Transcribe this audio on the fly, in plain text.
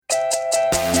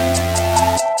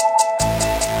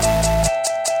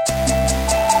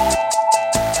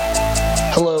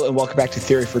welcome back to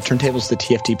Theory for Turntables, the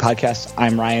TFT podcast.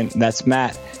 I'm Ryan, and that's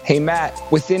Matt. Hey, Matt,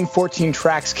 within 14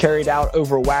 tracks carried out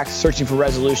over wax, searching for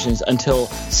resolutions until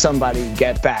somebody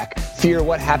get back. Fear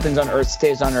what happens on Earth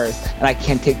stays on Earth, and I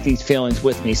can't take these feelings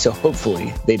with me, so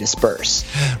hopefully they disperse.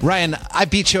 Ryan, I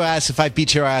beat your ass if I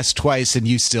beat your ass twice and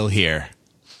you still here.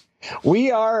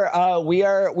 We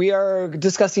are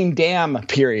discussing Damn,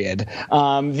 period.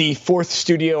 The fourth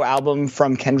studio album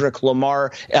from Kendrick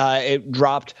Lamar. It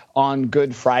dropped on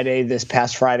Good Friday, this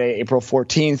past Friday, April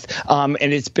 14th.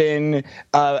 And it's been,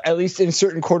 at least in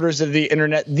certain quarters of the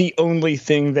internet, the only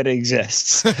thing that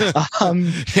exists. And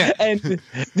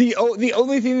the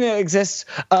only thing that exists,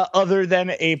 other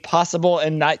than a possible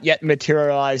and not yet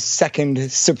materialized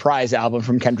second surprise album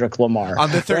from Kendrick Lamar.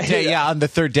 On the third day, on the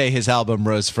third day, his album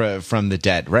rose from the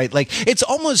dead, right? Like, it's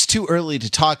almost too early to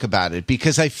talk about it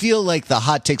because I feel like the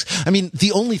hot takes, I mean,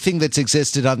 the only thing that's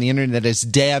existed on the internet is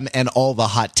Damn and all the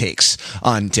hot takes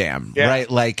on Damn, right?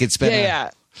 Like, it's been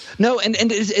No, and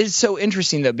it's so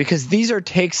interesting though, because these are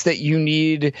takes that you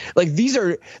need, like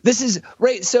this is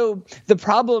right. So the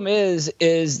problem is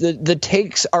the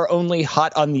takes are only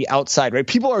hot on the outside, right?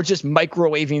 People are just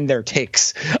microwaving their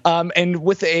takes. And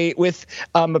with a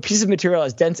piece of material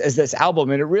as dense as this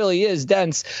album, and it really is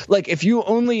dense, like if you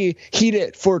only heat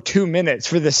it for 2 minutes,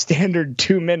 for the standard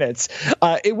 2 minutes,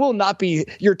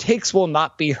 your takes will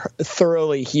not be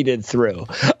thoroughly heated through.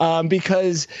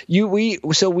 Because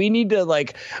we need to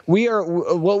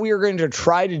what we are going to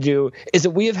try to do is that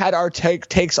we have had our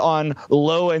takes on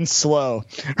low and slow,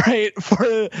 right?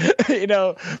 For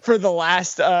the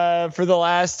last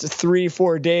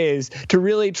 3-4 days to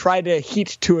really try to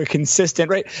heat to a consistent,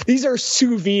 right? These are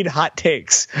sous vide hot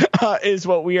takes, is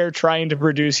what we are trying to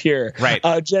produce here, right?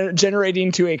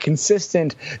 Generating to a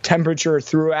consistent temperature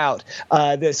throughout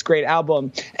this great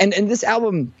album, and this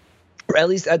album, or at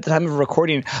least at the time of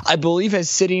recording, I believe is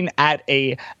sitting at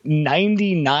a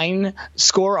 99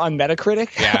 score on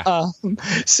Metacritic. Yeah.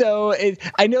 So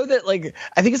I know that, like,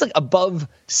 I think it's like above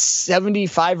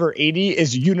 75 or 80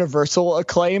 is universal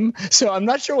acclaim. So I'm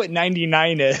not sure what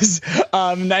 99 is.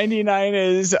 99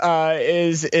 is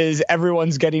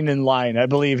everyone's getting in line, I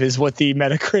believe, is what the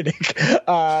Metacritic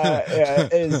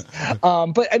is.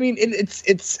 But I mean,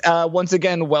 it's once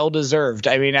again well deserved.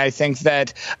 I mean, I think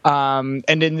that, and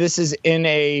then this is in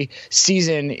a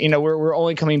season, we're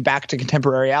only coming back to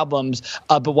contemporary albums,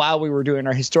 but while we were doing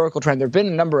our historical trend, there have been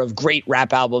a number of great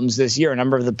rap albums this year. A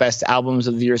number of the best albums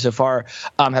of the year so far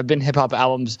have been hip-hop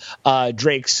albums.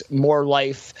 Drake's More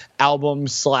Life album /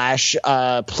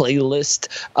 playlist,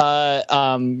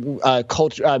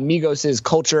 Migos'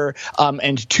 Culture,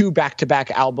 and 2 back-to-back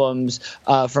albums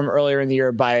from earlier in the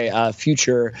year by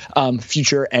Future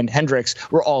and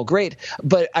Hendrix were all great.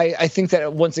 But I think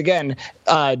that once again,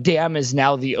 Damn is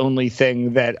now the only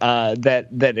thing that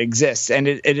exists, and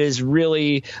it is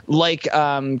really like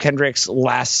Kendrick's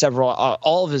last several,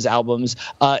 all of his albums,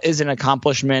 is an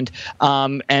accomplishment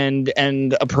and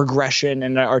a progression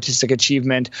and an artistic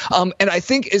achievement, and I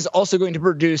think is also going to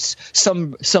produce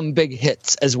some big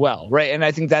hits as well, right? And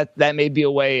I think that may be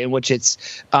a way in which it's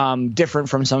different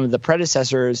from some of the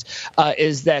predecessors,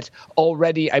 is that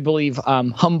already, I believe,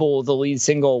 Humble, the lead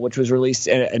single, which was released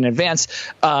in advance,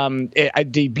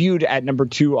 it debuted at number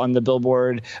 2 on the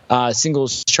Billboard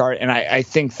singles chart, and I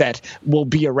think that will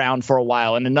be around for a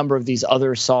while. And a number of these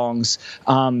other songs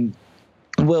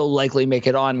will likely make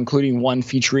it on, including one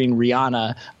featuring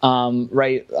Rihanna,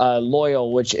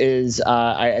 Loyal, which is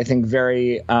I think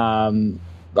very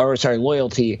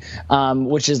Loyalty,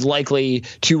 which is likely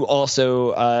to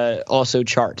also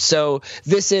chart. So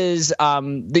this is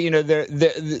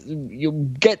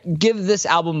give this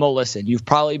album a listen. You've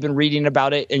probably been reading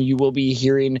about it, and you will be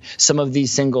hearing some of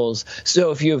these singles.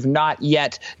 So if you have not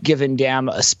yet given Damn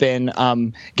a spin,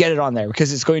 get it on there,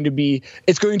 because it's going to be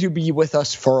with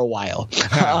us for a while.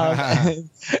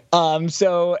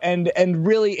 So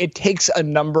really it takes a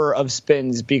number of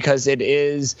spins, because it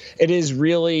is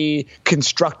really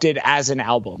constructed as an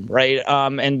album, right?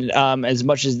 And as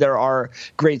much as there are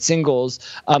great singles,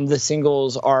 the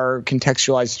singles are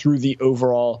contextualized through the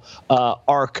overall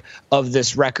arc of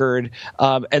this record,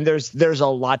 and there's a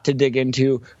lot to dig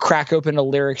into. Crack open a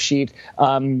lyric sheet,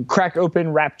 crack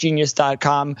open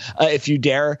rapgenius.com if you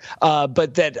dare,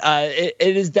 but that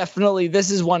it is definitely, this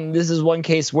is one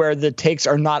case where the takes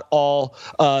are not all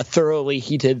thoroughly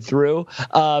heated through,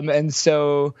 and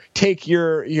so take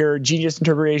your genius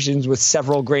interpretations with several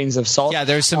several grains of salt. Yeah,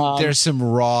 there's some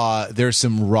raw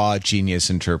genius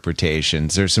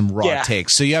interpretations. There's some raw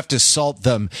takes. So you have to salt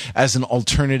them as an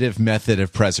alternative method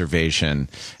of preservation.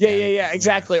 Yeah,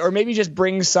 exactly. Or maybe just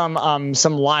bring some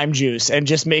lime juice and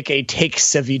just make a take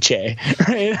ceviche,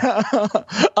 right?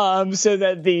 So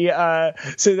that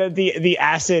the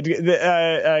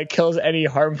acid kills any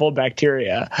harmful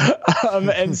bacteria.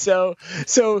 And so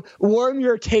warm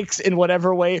your takes in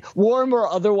whatever way, warm or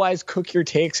otherwise cook your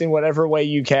takes in whatever way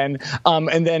you can,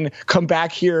 and then come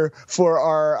back here for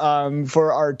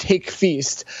our take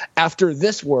feast after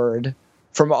this word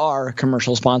from our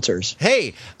commercial sponsors.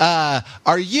 Hey,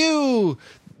 are you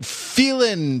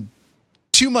feeling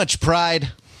too much pride?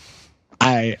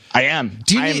 I am.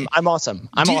 I'm awesome.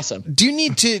 I'm awesome. Do you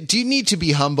need to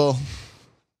be humble?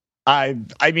 I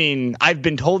mean, I've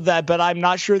been told that, but I'm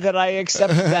not sure that I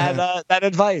accept that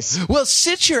advice. Well,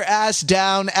 sit your ass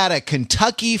down at a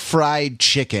Kentucky Fried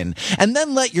Chicken and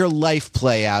then let your life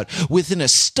play out with an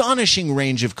astonishing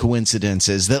range of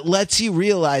coincidences that lets you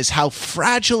realize how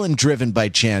fragile and driven by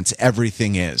chance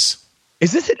everything is.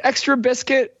 Is this an extra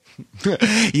biscuit?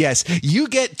 Yes, you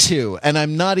get 2, and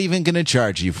I'm not even going to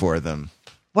charge you for them.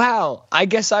 Wow, I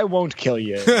guess I won't kill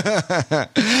you.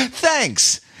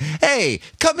 Thanks. Hey,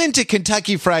 come into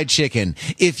Kentucky Fried Chicken.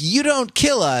 If you don't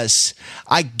kill us,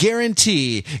 I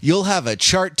guarantee you'll have a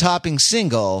chart-topping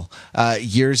single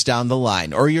years down the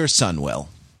line, or your son will.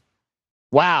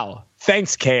 Wow.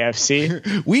 Thanks,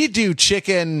 KFC. We do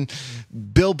chicken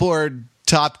Billboard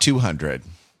Top 200.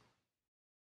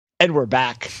 And we're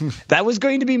back. That was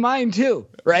going to be mine too,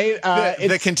 right?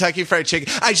 The Kentucky Fried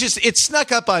Chicken. It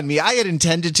snuck up on me. I had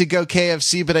intended to go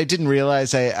KFC, but I didn't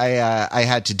realize I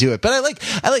had to do it. But I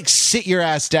like sit your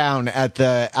ass down at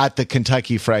the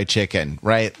Kentucky Fried Chicken,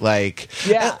 right? Like,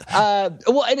 yeah.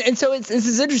 Well, and so this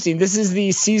is interesting. This is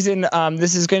the season.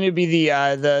 This is going to be the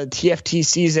TFT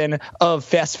season of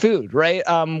fast food, right?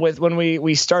 When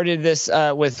we started this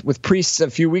with Priests a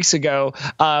few weeks ago,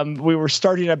 we were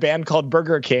starting a band called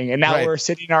Burger King. And now we're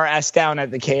sitting our ass down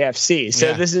at the KFC.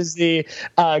 So this is the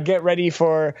get ready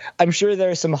for. I'm sure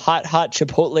there's some hot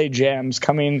Chipotle jams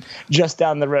coming just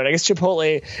down the road. I guess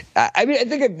Chipotle. I mean, I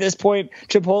think at this point,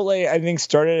 Chipotle I think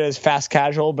started as fast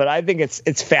casual, but I think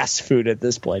it's fast food at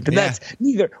this point. But that's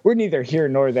we're neither here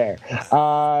nor there.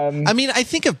 I mean, I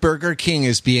think of Burger King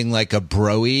as being like a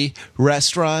bro-y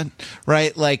restaurant,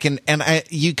 right? Like,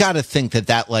 you got to think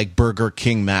that like Burger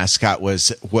King mascot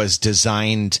was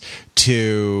designed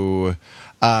to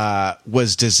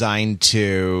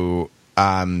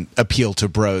appeal to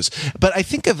bros. But I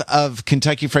think of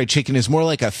Kentucky Fried Chicken as more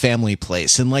like a family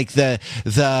place, and like the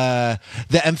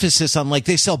emphasis on like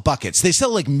they sell buckets, they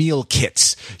sell like meal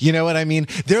kits. You know what I mean?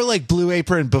 They're like Blue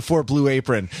Apron before Blue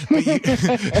Apron,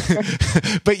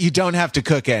 but you don't have to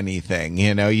cook anything.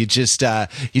 You know, you just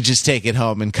take it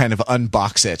home and kind of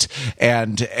unbox it,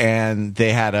 and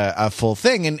they had a full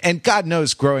thing. And God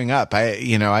knows, growing up, I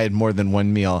had more than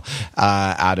one meal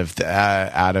out of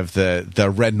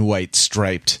the red and white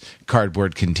striped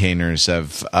cardboard containers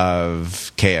of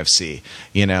KFC,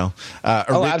 you know.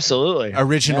 Absolutely.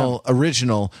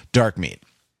 Original dark meat.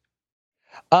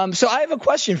 So I have a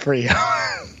question for you.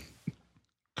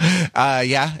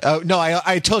 Yeah. Oh, no,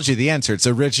 I told you the answer. It's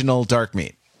original dark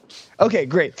meat. Okay,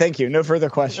 great. Thank you. No further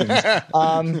questions.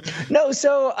 No,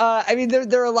 so I mean,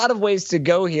 there are a lot of ways to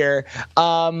go here.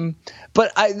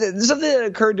 But something that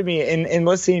occurred to me in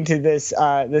listening to this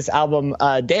album,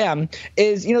 "Damn,"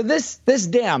 is this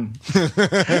 "Damn"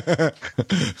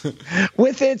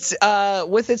 with its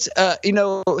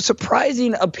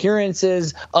surprising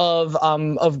appearances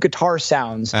of guitar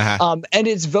sounds, and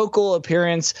its vocal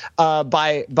appearance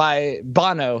by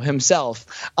Bono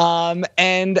himself,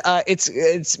 and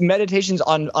its meditations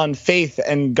on faith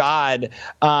and God,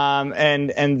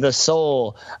 and the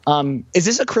soul. Is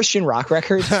this a Christian rock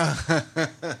record?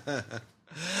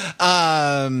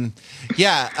 I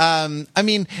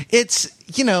mean, it's,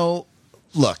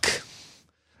 look,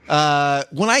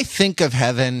 when I think of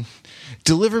heaven,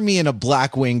 deliver me in a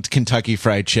black-winged Kentucky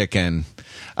Fried Chicken.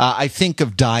 I think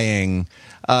of dying.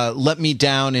 Let me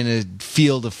down in a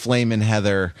field of flame and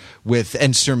heather with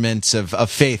instruments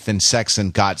of faith and sex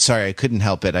and God. Sorry, I couldn't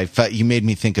help it. I felt you made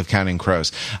me think of Counting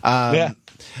Crows. Well,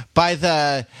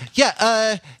 I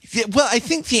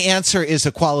think the answer is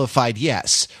a qualified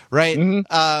yes, right?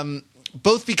 Mm-hmm.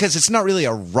 Both because it's not really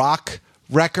a rock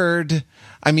record.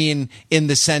 I mean, in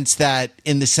the sense that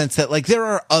like there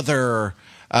are other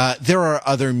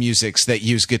musics that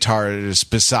use guitars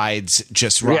besides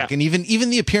just rock, and even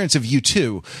the appearance of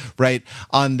U2, right,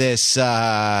 on this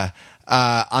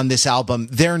album,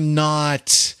 they're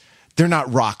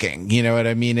rocking. You know what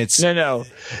I mean? It's no.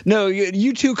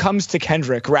 U2 comes to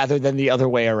Kendrick rather than the other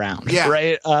way around. Yeah.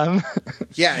 Right.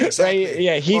 Yeah. Exactly.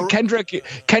 Right. Yeah.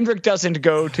 Kendrick doesn't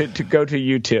go to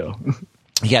U2.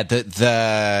 Yeah,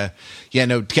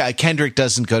 Kendrick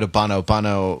doesn't go to Bono.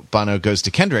 Bono goes to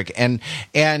Kendrick, and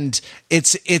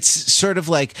it's sort of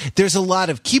like there's a lot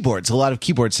of keyboard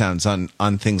sounds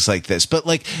on things like this. But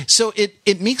like, so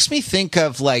it makes me think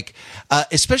of like,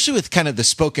 especially with kind of the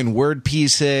spoken word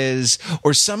pieces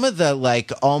or some of the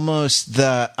like almost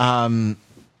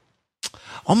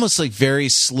like very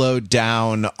slowed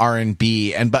down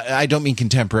R&B, but I don't mean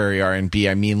contemporary R&B.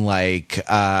 I mean like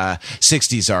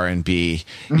 60s R&B.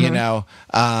 Mm-hmm. You know,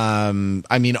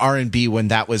 I mean R&B when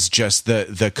that was just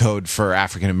the code for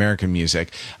African American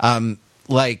music.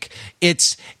 Like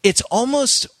it's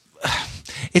almost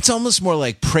more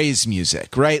like praise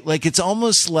music, right? Like it's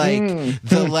almost like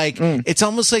it's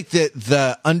almost like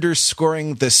the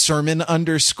underscoring, the sermon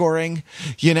underscoring,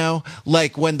 you know,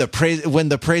 like when the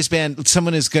praise band,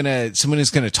 someone is gonna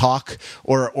talk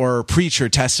or preach or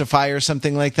testify or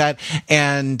something like that,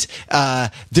 and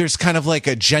there's kind of like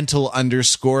a gentle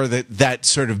underscore that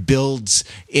sort of builds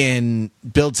in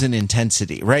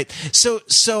intensity, right? So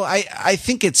I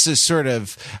think it's a sort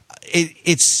of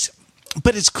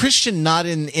but it's Christian not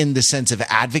in the sense of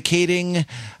advocating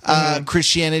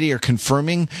Christianity or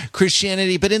confirming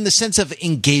Christianity, but in the sense of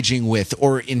engaging with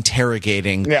or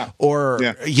interrogating.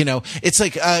 You know, it's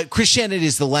like Christianity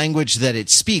is the language that it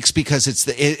speaks because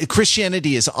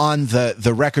Christianity is on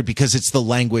the record because it's the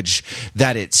language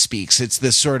that it speaks. It's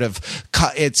the sort of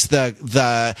it's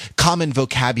the common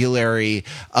vocabulary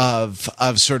of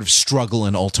sort of struggle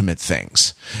and ultimate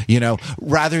things. You know,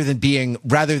 rather than being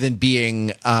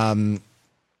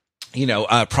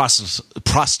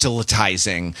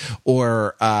proselytizing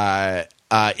or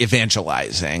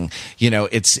evangelizing. You know,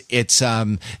 it's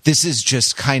this is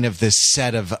just kind of this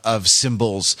set of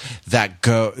symbols that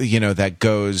goes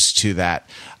to that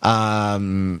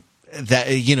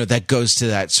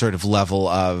sort of level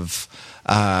of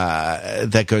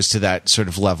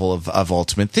of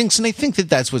ultimate things. And I think that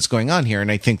that's what's going on here.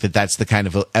 And I think that that's the kind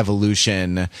of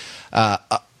evolution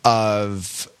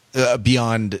of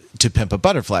beyond To Pimp a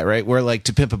Butterfly, right? Where like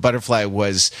To Pimp a Butterfly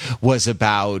was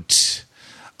about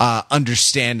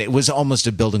understand. It was almost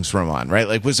a Bildungsroman, right?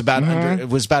 Like it was about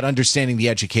understanding the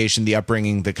education, the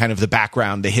upbringing, the kind of the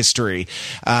background, the history,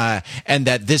 and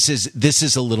that this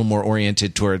is a little more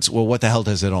oriented towards, well, what the hell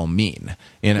does it all mean?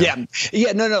 You know?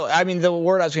 Yeah. No. I mean, the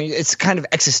word I was going to use, it's kind of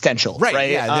existential,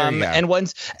 right? Yeah, there you go. And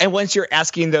once you're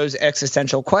asking those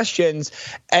existential questions,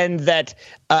 and that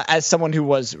as someone who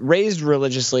was raised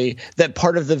religiously, that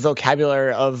part of the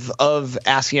vocabulary of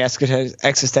asking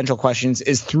existential questions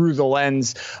is through the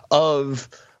lens of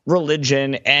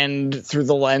religion and through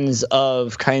the lens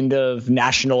of kind of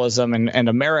nationalism and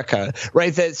America,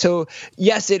 right? So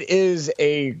yes, it is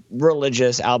a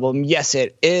religious album. Yes,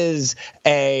 it is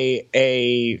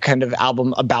a kind of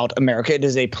album about America. It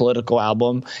is a political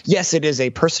album. Yes, it is a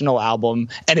personal album,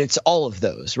 and it's all of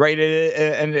those, right?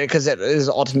 And because it is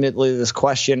ultimately this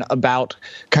question about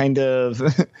kind of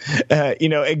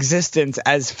existence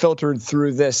as filtered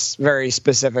through this very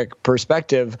specific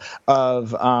perspective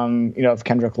of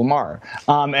Kendrick Lamar,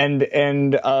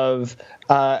 and of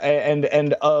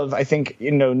I think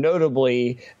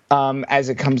notably, as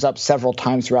it comes up several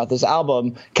times throughout this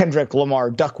album, Kendrick Lamar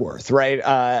Duckworth, right,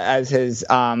 as his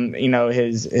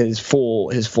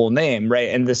full name, right,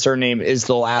 and the surname is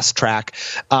the last track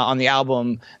on the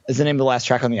album, is the name of the last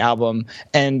track on the album,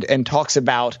 and talks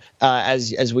about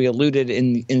as we alluded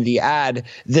in the ad,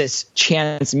 this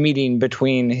chance meeting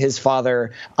between his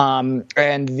father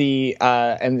and the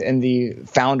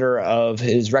founder of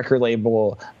his record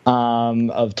label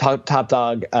of Top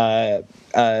Dog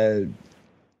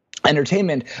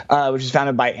Entertainment, which is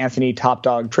founded by Anthony Top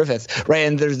Dog Triffitt, right?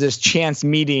 And there's this chance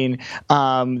meeting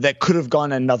that could have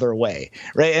gone another way,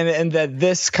 right? And that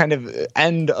this kind of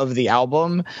end of the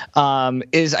album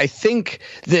is, I think,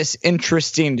 this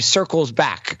interesting circles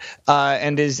back,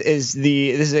 and this is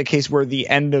a case where the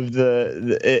end of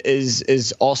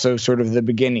is also sort of the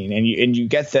beginning, and you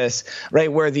get this,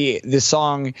 right, where the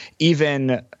song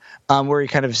even. Where he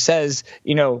kind of says,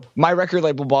 my record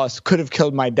label boss could have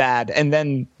killed my dad, and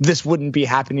then this wouldn't be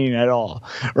happening at all,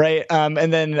 right? And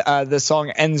then the song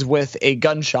ends with a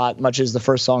gunshot, much as the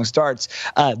first song starts.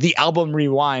 The album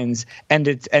rewinds, and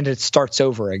it starts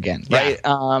over again, right?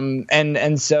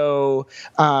 And so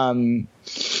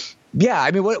Yeah,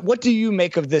 I mean, what do you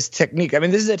make of this technique? I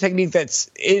mean, this is a technique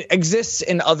it exists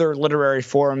in other literary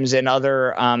forms, in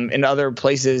other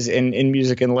places in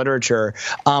music and literature.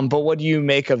 But what do you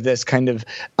make of this kind of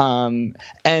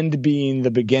end being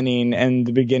the beginning, and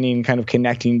the beginning kind of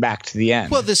connecting back to the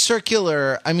end? Well, the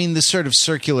sort of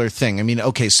circular thing. I mean,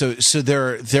 okay, so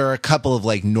there are a couple of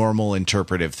like normal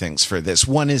interpretive things for this.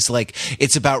 One is like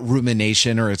it's about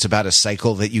rumination, or it's about a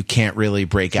cycle that you can't really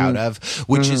break out of,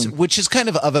 which is kind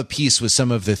of a piece with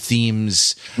some of the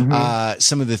themes,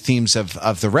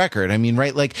 of the record. I mean,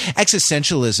 right? Like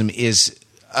existentialism is,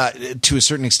 to a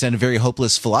certain extent, a very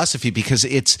hopeless philosophy, because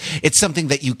it's something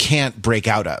that you can't break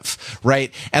out of,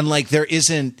 right? And like there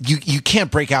isn't, you can't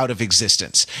break out of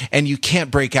existence, and you can't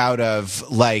break out of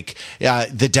like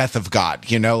the death of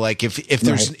God, you know, like if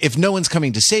if no one's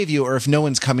coming to save you, or if no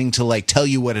one's coming to like tell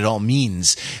you what it all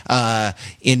means,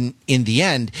 in the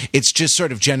end, it's just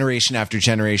sort of generation after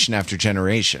generation after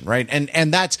generation, right?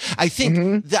 And that's, I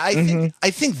think, I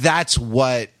think that's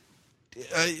what,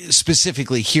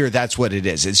 specifically here, that's what it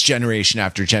is. It's generation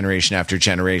after generation after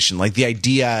generation. Like the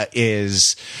idea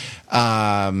is,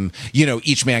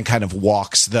 each man kind of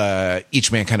walks the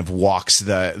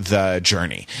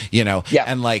journey, you know? Yeah.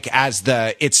 And like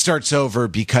it starts over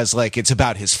because like it's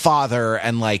about his father,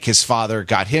 and like his father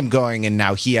got him going, and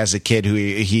now he has a kid who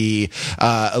he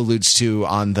alludes to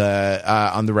on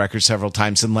the record several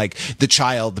times, and like the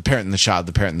child, the parent and the child,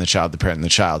 the parent and the child, the parent and the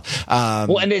child.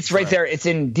 Well, and it's right there. It's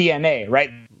in DNA, right?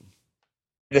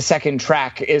 The second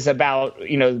track is about,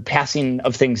 passing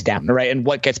of things down, right? And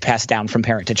what gets passed down from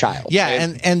parent to child. Yeah.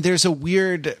 Right? And there's a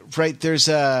weird, right? There's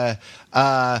a,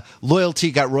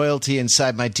 loyalty got royalty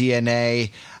inside my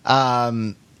DNA. By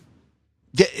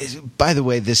the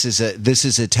way, this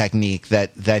is a technique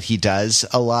that he does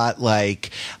a lot, like,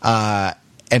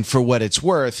 and for what it's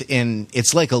worth,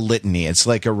 it's like a litany. It's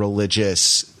like a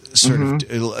religious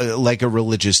like a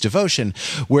religious devotion,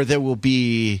 where there will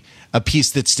be a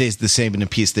piece that stays the same and a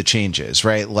piece that changes,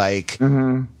 right? Like,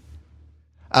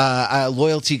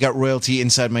 loyalty got royalty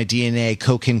inside my DNA.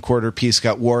 Coke and quarter piece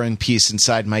got war and peace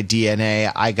inside my DNA.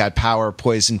 I got power,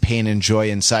 poison, pain, and joy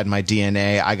inside my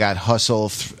DNA. I got hustle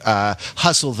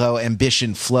though,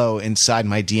 ambition, flow inside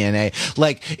my DNA.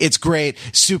 Like, it's great,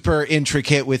 super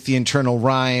intricate with the internal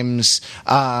rhymes.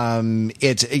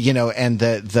 It's, and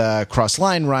the cross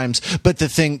line rhymes. But the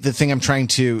thing I'm trying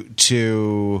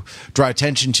to draw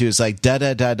attention to is like da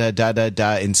da da da da da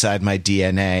da inside my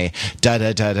DNA. Da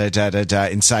da da da da da da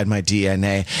inside my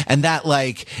DNA. And that,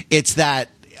 like, it's that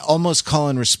almost call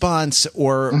and response,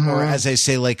 or as I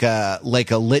say, like a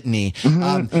litany.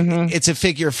 It's a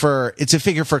figure for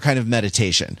kind of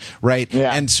meditation, right?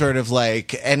 Yeah. And sort of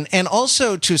like, and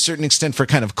also to a certain extent for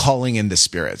kind of calling in the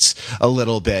spirits a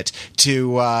little bit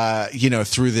to,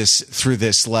 through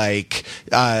this like,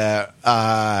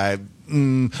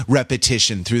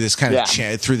 repetition, through this kind of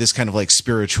through this kind of like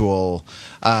spiritual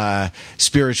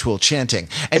chanting.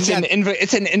 And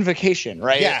it's an invocation,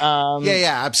 right?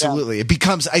 Yeah, absolutely. Yeah.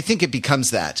 I think it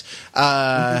becomes that.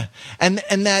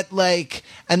 And that like,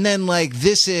 and then like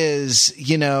this is,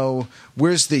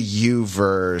 where's the U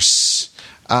verse?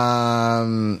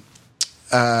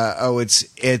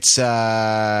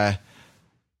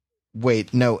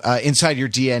 Wait, no, inside your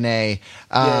DNA,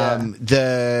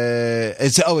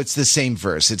 it's the same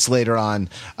verse. It's later on.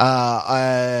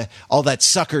 All that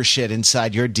sucker shit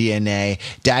inside your DNA.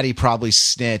 Daddy probably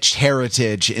snitched.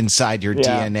 Heritage inside your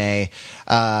DNA.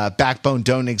 Backbone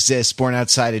don't exist. Born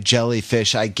outside a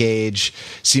jellyfish, I gauge.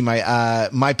 See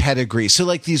my pedigree. So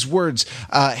like these words,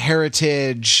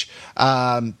 heritage,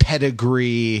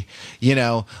 pedigree,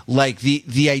 like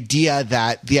the idea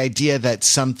that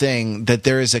something, that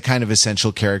there is a kind of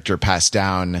essential character passed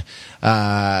down,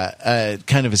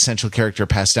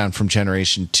 from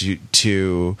generation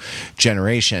to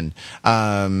generation.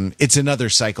 It's another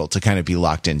cycle to kind of be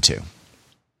locked into.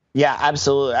 Yeah,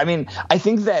 absolutely. I mean, I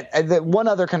think that one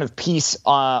other kind of piece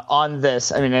on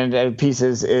this, I mean, and piece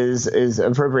is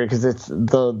appropriate because it's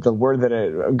the word that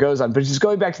it goes on, but just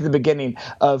going back to the beginning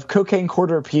of cocaine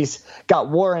quarter piece got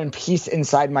war and peace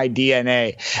inside my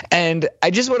DNA. And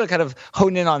I just want to kind of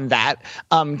hone in on that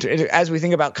as we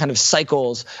think about kind of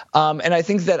cycles. And I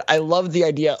think that I love the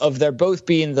idea of there both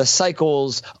being the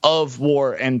cycles of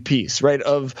war and peace, right?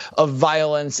 Of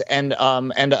violence and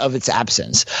of its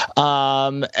absence.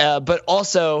 but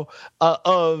also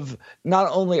of not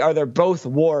only are there both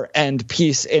war and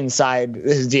peace inside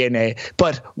his DNA,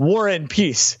 but war and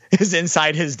peace is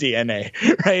inside his DNA,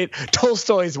 right?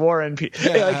 Tolstoy's War and Peace,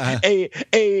 like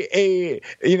a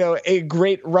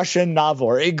great Russian novel,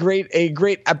 or a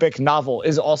great epic novel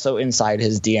is also inside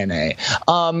his DNA.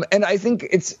 And I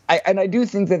think I do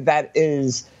think that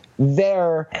is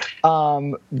there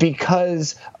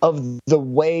because of the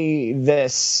way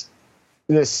this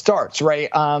starts, right?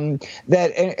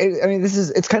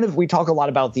 It's kind of, we talk a lot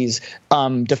about these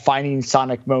defining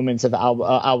sonic moments of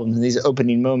albums and these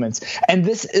opening moments, and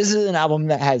this is an album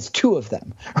that has two of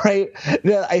them, right?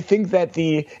 I think that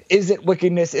the "Is it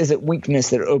wickedness, is it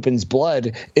weakness" that opens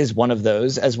Blood is one of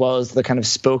those, as well as the kind of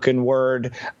spoken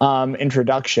word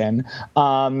introduction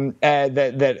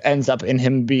that ends up in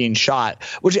him being shot,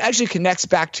 which actually connects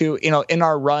back to, in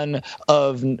our run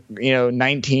of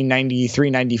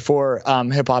 1993-94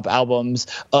 hip hop albums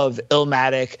of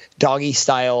Illmatic, Doggy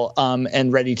Style,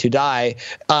 and Ready to Die,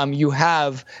 you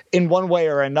have, in one way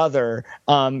or another,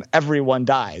 Everyone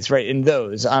Dies, right? In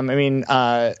those, in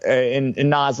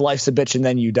Nas, Life's a Bitch and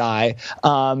Then You Die.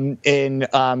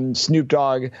 In Snoop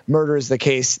Dogg, Murder Is the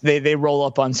Case, they roll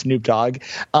up on Snoop Dogg.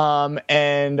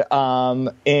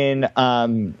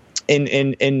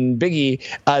 In Biggie,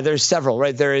 there's several,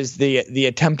 right? There is the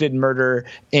attempted murder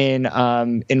in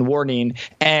Warning,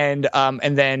 and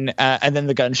then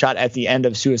the gunshot at the end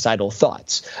of Suicidal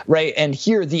Thoughts, right? And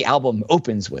here the album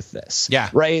opens with this,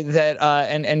 right? That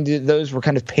and those were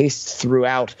kind of paced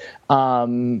throughout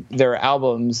their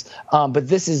albums, but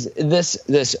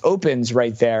this opens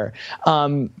right there.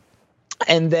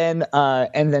 And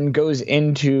then goes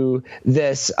into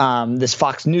this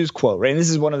Fox News quote, right? And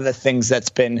this is one of the things that's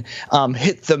been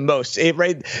hit the most,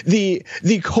 right? The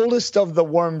coldest of the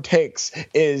warm takes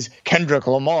is Kendrick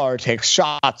Lamar takes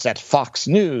shots at Fox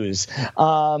News,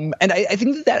 and I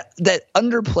think that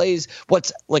underplays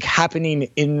what's like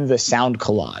happening in the sound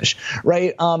collage,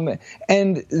 right?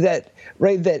 And that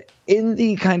in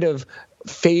the kind of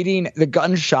fading the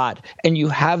gunshot, and you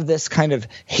have this kind of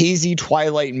hazy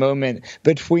twilight moment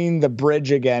between the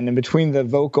bridge again and between the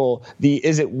vocal, the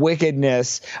 "Is it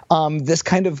wickedness?" This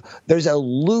kind of, there's a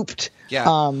looped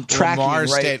tracking,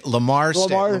 right? Lamar State.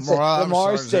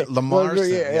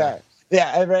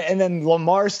 Yeah, right. And then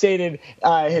Lamar stated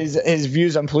his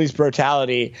views on police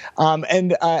brutality,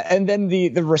 and then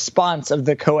the response of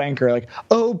the co-anchor, like,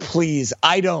 "Oh please,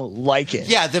 I don't like it."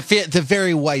 Yeah, the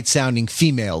very white sounding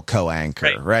female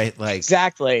co-anchor, right? Like,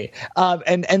 exactly.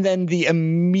 And then the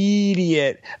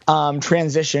immediate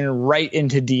transition right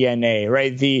into DNA,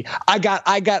 right? The I got.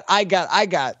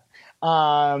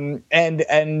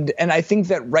 And I think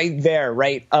that right there,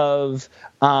 right, of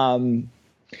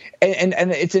and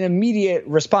it's an immediate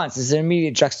response. It's an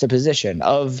immediate juxtaposition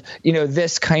of,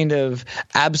 this kind of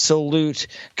absolute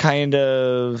kind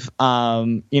of,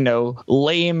 lame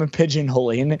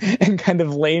pigeonholing and kind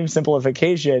of lame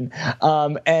simplification,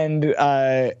 and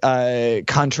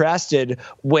contrasted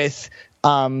with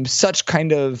such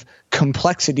kind of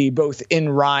complexity, both in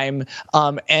rhyme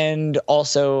and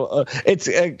also it's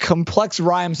complex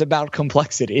rhymes about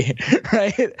complexity,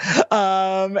 right?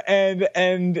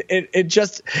 And it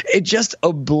just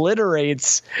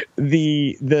obliterates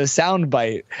the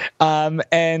soundbite,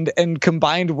 and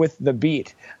combined with the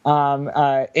beat,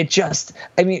 I've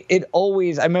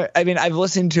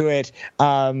listened to it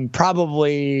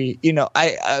probably,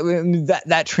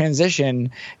 that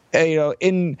transition,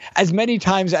 in as many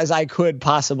times as I could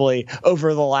possibly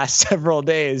over the last several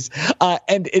days,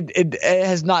 and it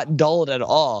has not dulled at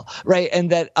all, right?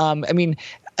 And that,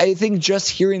 I think just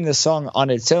hearing the song on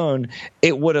its own,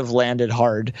 it would have landed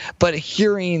hard. But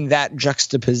hearing that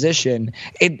juxtaposition,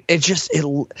 it's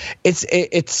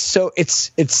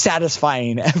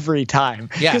satisfying every time,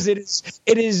 because it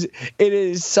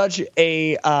is such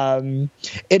a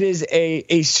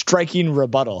striking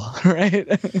rebuttal, right?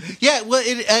 Yeah, well,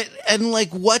 and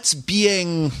like what's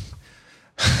being.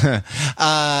 And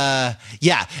I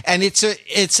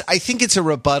think it's a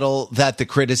rebuttal that the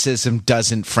criticism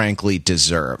doesn't frankly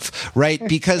deserve, right?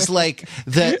 Because like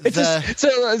so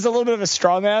it's a little bit of a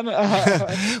straw man.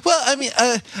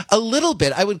 Well, a little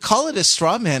bit. I would call it a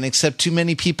straw man, except too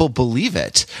many people believe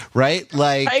it, right?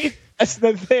 Like. That's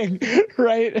the thing,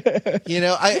 right? You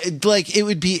know,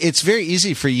 it's very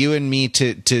easy for you and me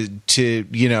to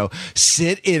you know,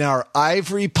 sit in our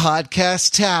ivory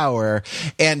podcast tower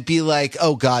and be like,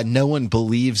 oh God, no one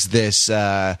believes this.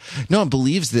 No one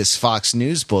believes this Fox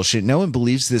News bullshit. No one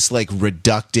believes this like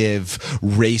reductive,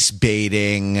 race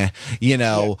baiting, you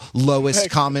know, lowest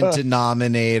common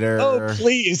denominator. Oh,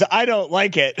 please. I don't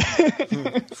like it.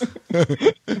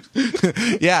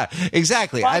 Yeah,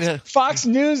 exactly. Fox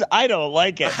News, I don't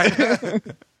like it.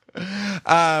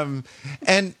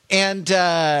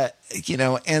 You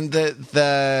know, and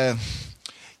the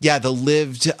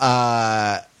lived,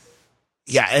 and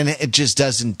it just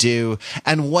doesn't do.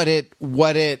 And what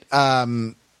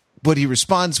he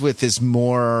responds with is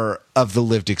more of the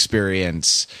lived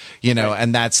experience, you know,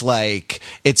 and that's like,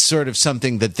 it's sort of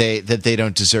something that they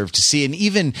don't deserve to see. And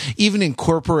even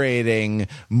incorporating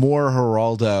more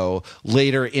Geraldo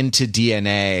later into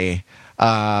DNA.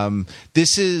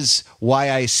 This is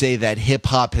why I say that hip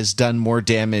hop has done more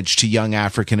damage to young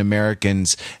African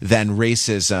Americans than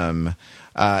racism,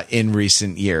 in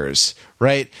recent years.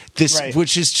 Right.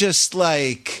 Which is just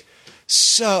like,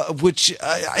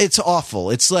 it's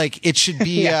awful. It's like, it should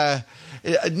be,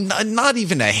 not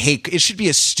even a hate. It should be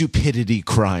a stupidity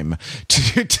crime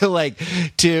to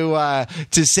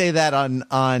say that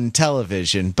on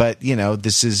television. But you know,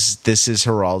 this is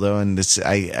Geraldo, and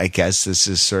I guess this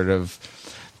is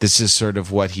sort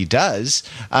of what he does.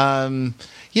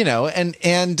 You know,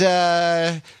 and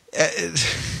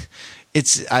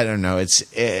it's, I don't know.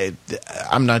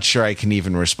 I'm not sure I can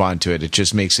even respond to it. It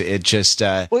just makes it just.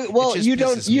 Well, you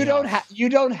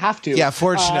don't have to. Yeah,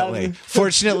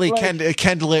 fortunately,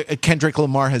 Kendrick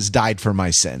Lamar has died for my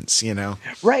sins. You know,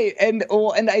 right? And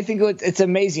I think it's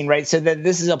amazing, right? So that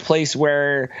this is a place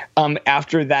where,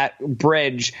 after that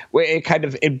bridge, where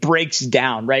it breaks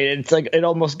down, right? It's like it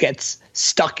almost gets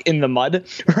stuck in the mud,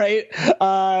 right?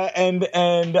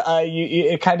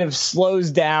 It kind of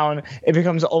slows down. It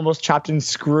becomes almost chopped and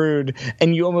screwed,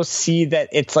 and you almost see that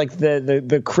it's like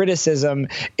the criticism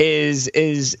is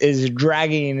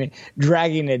dragging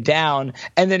it down,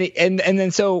 and then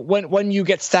so when you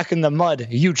get stuck in the mud,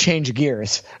 you change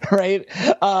gears, right?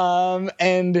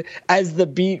 And as the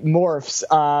beat morphs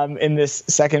in this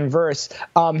second verse,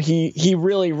 he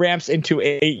really ramps into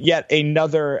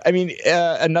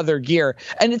another gear,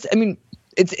 and it's in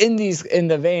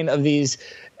the vein of these,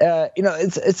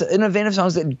 it's in a vein of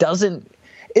songs that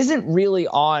isn't really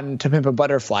on To Pimp a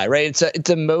Butterfly, right? It's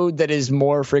a mode that is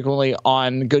more frequently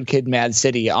on Good Kid, Mad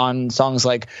City, on songs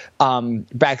like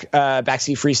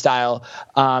Backseat Freestyle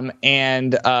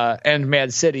and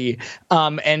Mad City,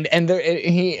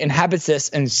 he inhabits this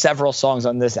in several songs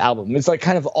on this album. It's like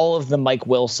kind of all of the Mike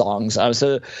Will songs.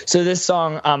 So this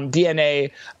song,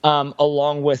 DNA,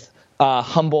 along with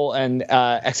Humble and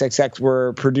XXX,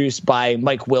 were produced by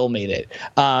Mike Will Made It,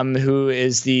 who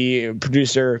is the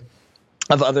producer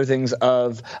of other things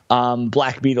of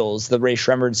Black Beatles, the Ray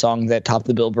Shremmerd song that topped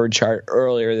the Billboard chart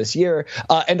earlier this year,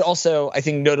 and also I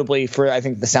think notably for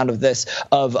the sound of this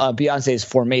of Beyonce's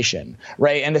Formation,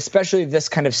 right? And especially this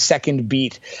kind of second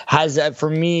beat has for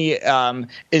me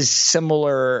is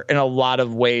similar in a lot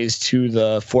of ways to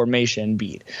the Formation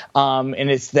beat,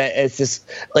 and it's this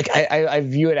like I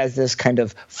view it as this kind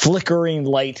of flickering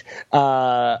light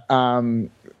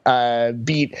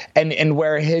beat, and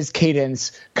where his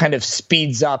cadence kind of speeds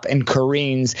up and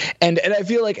careens, and I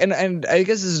feel like and I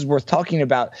guess this is worth talking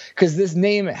about because this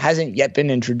name hasn't yet been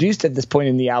introduced at this point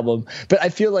in the album, but I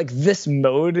feel like this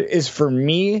mode is, for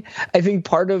me, I think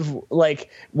part of like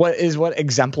what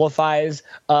exemplifies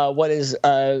what is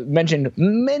mentioned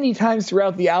many times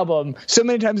throughout the album, so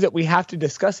many times that we have to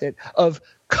discuss it, of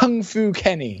Kung Fu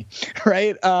Kenny,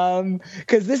 right?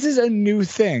 Because this is a new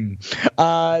thing.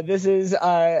 This is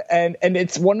and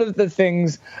it's one of the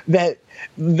things that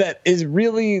is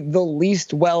really the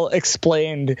least well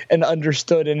explained and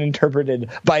understood and interpreted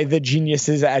by the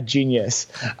geniuses at Genius,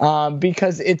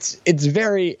 because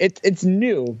it's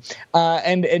new,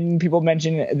 and people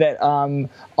mention that on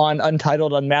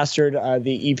Untitled Unmastered,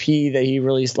 the EP that he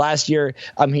released last year,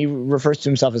 he refers to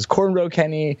himself as Cornrow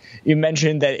Kenny. You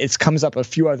mentioned that it comes up a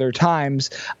few other times,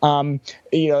 and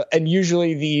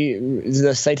usually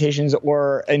the citations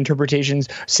or interpretations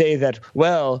say that,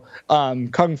 well,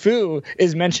 Kung Fu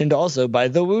is mentioned also by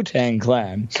the Wu-Tang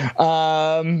Clan,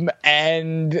 and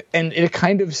it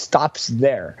kind of stops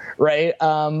there, right?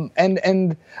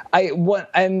 And I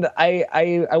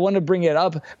want to bring it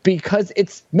up because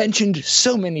it's mentioned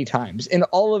so many times in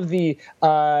all of the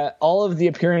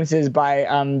appearances by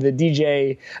the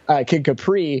DJ Kid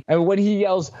Capri, and when he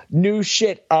yells "new shit"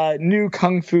 get new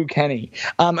Kung Fu Kenny.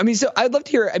 So I'd love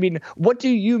to hear. I mean, what do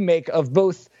you make of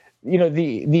both?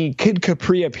 The Kid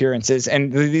Capri appearances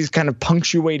and these kind of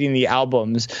punctuating the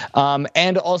albums,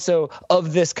 and also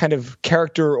of this kind of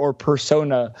character or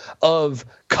persona of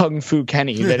Kung Fu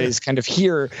Kenny that is kind of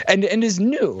here and is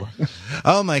new.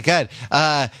 Oh my God.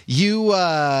 You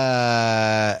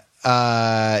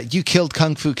killed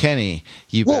Kung Fu Kenny,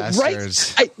 you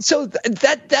bastards. Right? So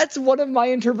that's one of my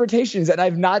interpretations, and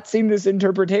I've not seen this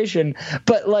interpretation,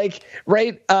 but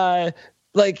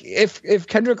if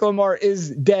Kendrick Lamar is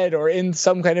dead or in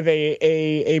some kind of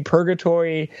a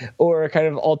purgatory or a kind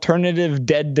of alternative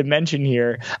dead dimension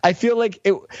here, I feel like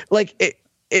it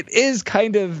is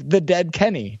kind of the dead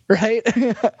Kenny, right?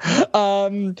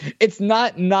 It's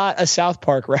not a South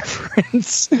Park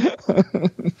reference.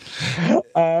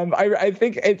 I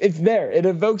think it's there. It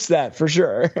evokes that for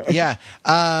sure. Yeah.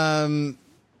 And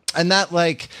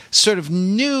that sort of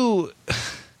new,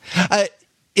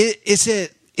 is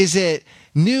it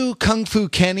new Kung Fu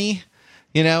Kenny,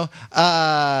 or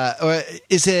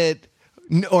is it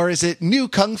new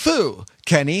Kung Fu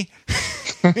Kenny?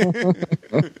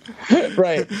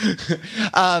 Right.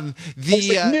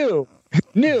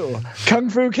 New Kung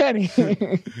Fu Kenny.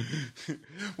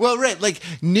 Well, right,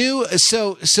 new.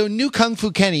 So new Kung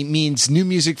Fu Kenny means new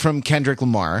music from Kendrick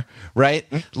Lamar, right?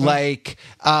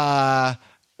 Mm-hmm.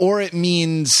 Or it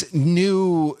means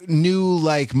new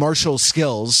martial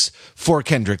skills for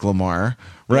Kendrick Lamar,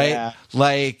 right? Yeah.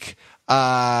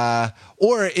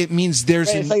 Or it means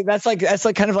there's that's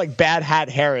kind of like Bad Hat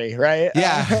Harry, right?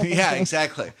 Yeah,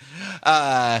 exactly.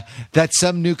 That's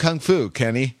some new kung fu,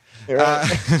 Kenny.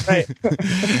 Right.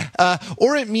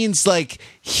 Or it means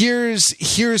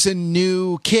here's a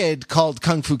new kid called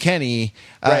Kung Fu Kenny,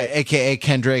 right. AKA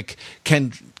Kendrick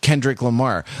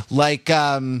Lamar.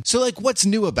 What's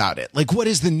new about it? What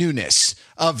is the newness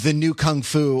of the new Kung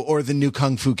Fu or the new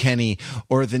Kung Fu Kenny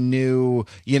or the new,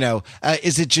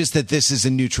 is it just that this is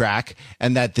a new track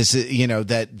and that this is, hey,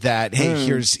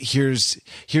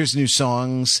 here's new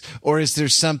songs, or is there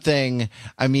something,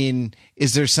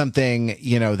 is there something,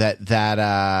 is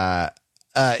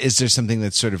there something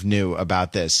that's sort of new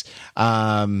about this?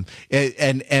 And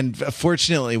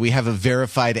fortunately, we have a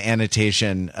verified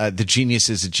annotation. The genius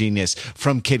is a genius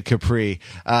from Kid Capri.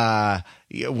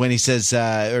 When he says,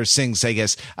 or sings, I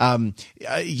guess,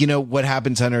 what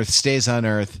happens on Earth stays on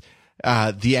Earth.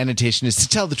 The annotation is, to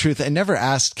tell the truth, I never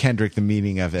asked Kendrick the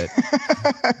meaning of it.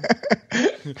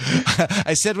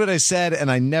 I said what I said, and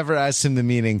I never asked him the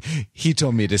meaning. He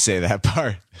told me to say that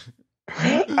part.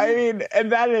 And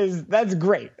that's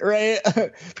great, right?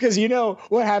 Because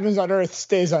what happens on Earth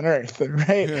stays on Earth,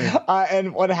 right? Yeah.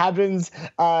 And what happens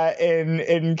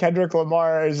in Kendrick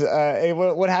Lamar's,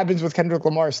 what happens with Kendrick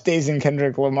Lamar stays in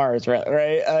Kendrick Lamar's,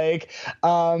 right?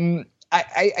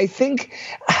 I think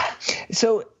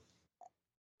so.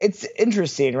 It's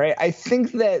interesting, right? I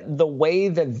think that the way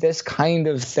that this kind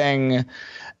of thing,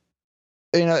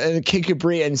 Kid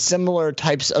Capri and similar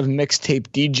types of mixtape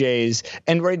DJs,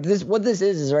 and what this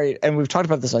is right, and we've talked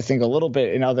about this, I think, a little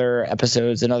bit in other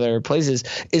episodes and other places,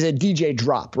 is a DJ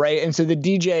drop, right? And so the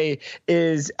DJ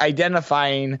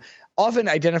often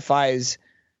identifies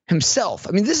himself.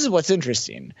 This is what's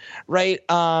interesting, right?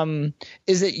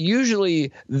 Is that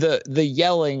usually the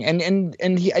yelling and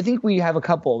I think we have a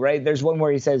couple, right? There's one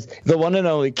where he says the one and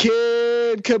only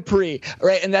Kid Capri,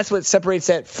 right? And that's what separates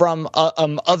it from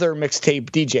other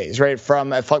mixtape DJs, right?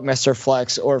 From Funkmaster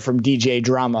Flex or from DJ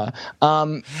Drama.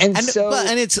 And it's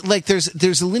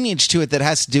there's a lineage to it that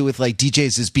has to do with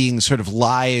DJs as being sort of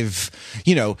live,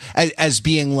 as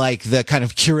being the kind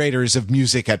of curators of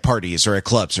music at parties or at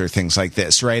clubs or things like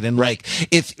this, right? And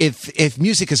if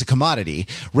music is a commodity,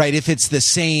 right? If it's the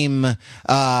same,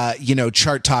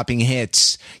 chart topping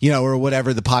hits, or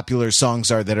whatever the popular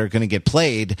songs are that are going to get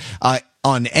played,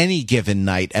 on any given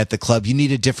night at the club, you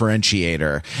need a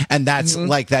differentiator, and that's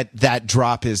that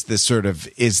drop is the sort of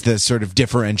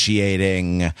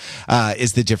differentiating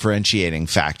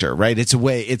factor, right?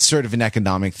 It's sort of an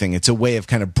economic thing. It's a way of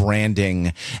kind of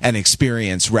branding an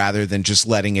experience rather than just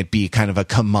letting it be kind of a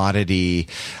commodity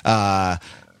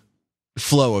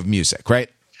flow of music,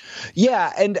 right?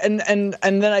 Yeah, and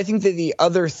then I think that the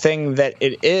other thing that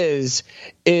it is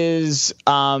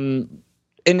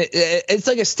and it's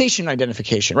like a station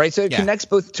identification, right? So it connects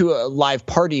both to a live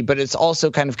party, but it's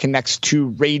also kind of connects to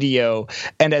radio,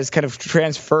 and as kind of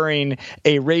transferring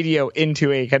a radio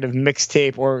into a kind of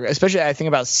mixtape, or especially I think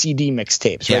about CD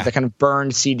mixtapes, right? The kind of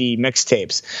burned CD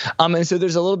mixtapes. And so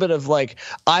there's a little bit of like,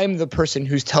 I'm the person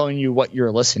who's telling you what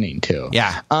you're listening to.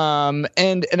 Yeah.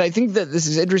 And I think that this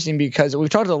is interesting because we've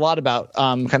talked a lot about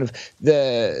kind of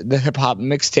the hip hop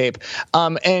mixtape.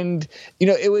 And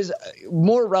it was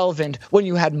more relevant when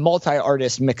you had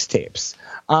multi-artist mixtapes,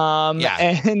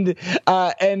 and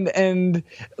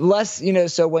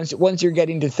less, so once you're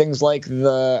getting to things like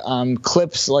the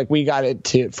clips, like we got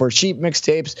it for Sheep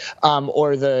mixtapes,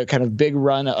 or the kind of big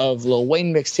run of Lil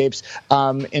Wayne mixtapes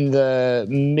in the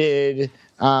mid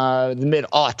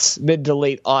to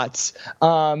late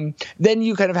aughts, then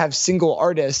you kind of have single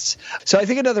artists. So I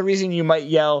think another reason you might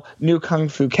yell New Kung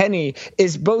Fu Kenny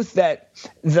is both that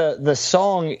the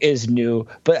song is new,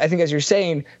 but I think, as you're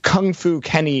saying, Kung Fu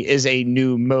Kenny is a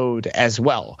new mode as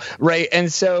well, right?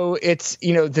 And so it's,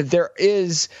 that there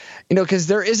is, because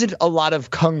there isn't a lot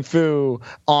of Kung Fu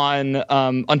on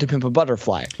To Pimp a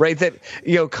Butterfly, right? That,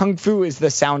 Kung Fu is the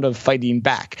sound of fighting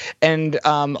back. And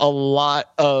a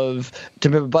lot of To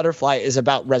Pimp a Butterfly is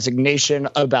about resignation,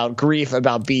 about grief,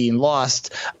 about being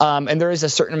lost. And there is a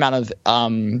certain amount of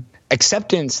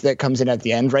acceptance that comes in at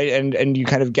the end, right? And you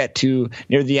kind of get to,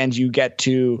 near the end, you get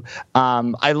to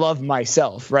I love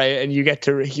myself, right? And you get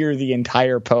to hear the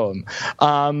entire poem.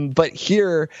 But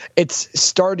here it's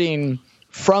starting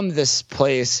from this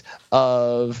place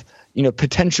of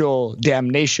potential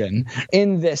damnation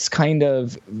in this kind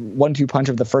of 1-2 punch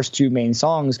of the first two main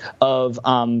songs of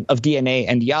DNA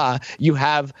and Ya. You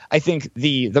have, I think,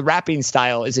 the rapping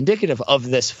style is indicative of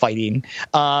this fighting,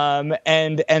 and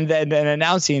then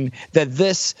announcing that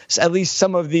this, at least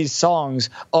some of these songs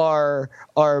are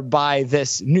by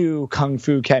this new Kung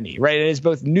Fu Kenny, right? It is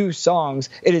both new songs,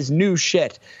 it is new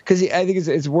shit, because I think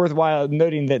it's worthwhile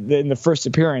noting that in the first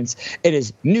appearance it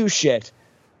is new shit,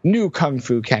 new Kung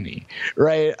Fu Kenny,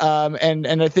 right?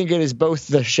 And I think it is both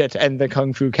the shit and the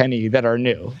Kung Fu Kenny that are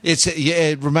new.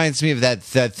 It reminds me of that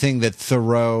thing that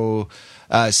Thoreau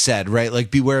said, right?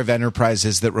 Like, beware of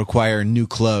enterprises that require new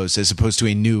clothes as opposed to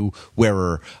a new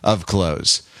wearer of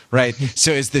clothes. Right.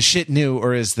 So is the shit new,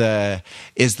 or is the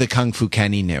Kung Fu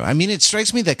Kenny new? I mean, it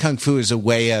strikes me that Kung Fu is a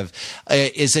way of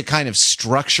is a kind of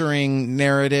structuring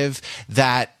narrative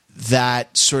that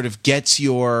sort of gives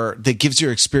your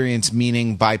experience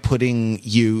meaning by putting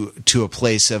you to a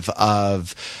place of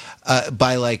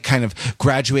by like kind of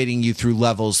graduating you through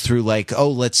levels through like,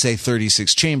 let's say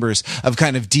 36 chambers of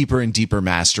kind of deeper and deeper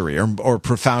mastery, or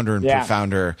profounder and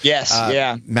profounder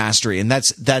mastery. And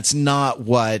that's not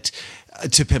what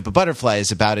To Pimp a Butterfly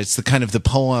is about. It's the kind of the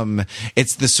poem,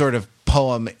 it's the sort of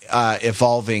poem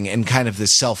evolving, and kind of the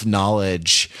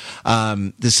self-knowledge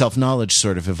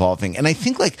sort of evolving. And I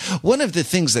think like one of the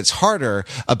things that's harder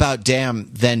about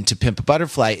Damn than To Pimp a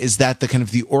Butterfly is that the kind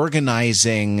of the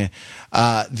organizing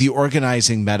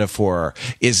metaphor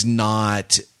is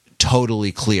not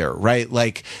totally clear, right?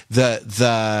 Like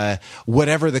the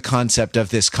whatever the concept of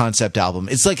this concept album,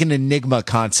 it's like an Enigma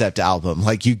concept album.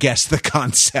 Like, you guess the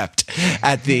concept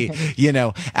at the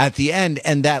at the end,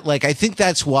 and that, like, I think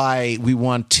that's why we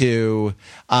want to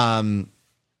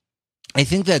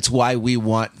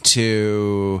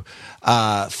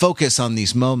focus on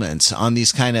these moments, on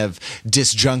these kind of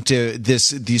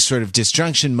these sort of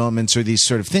disjunction moments, or these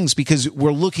sort of things, because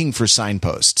we're looking for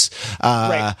signposts,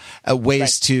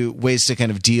 ways to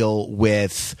kind of deal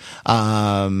with,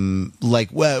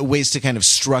 ways to kind of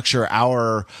structure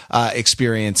our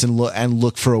experience, and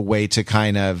look for a way to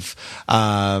kind of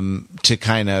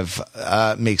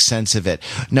make sense of it.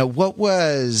 Now, what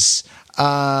was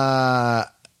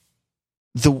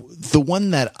the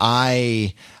one that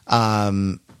I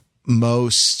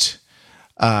most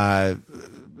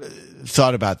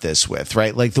thought about this with,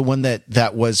 right? Like, the one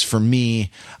that was for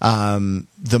me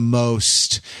the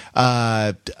most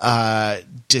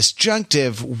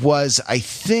disjunctive was, I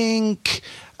think,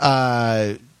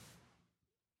 sorry,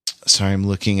 I'm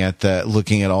looking at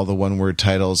all the one word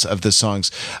titles of the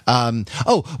songs.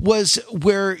 Was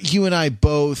where you and I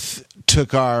both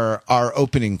took our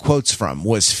opening quotes from,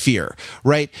 was Fear,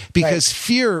 right? Because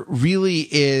Fear really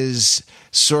is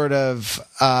sort of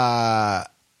a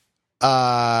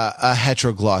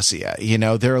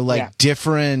heteroglossia. There are like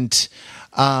different,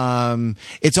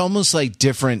 it's almost like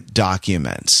different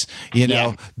documents,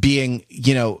 being,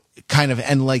 kind of,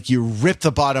 and like you rip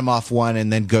the bottom off one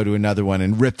and then go to another one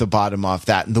and rip the bottom off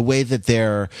that. And the way that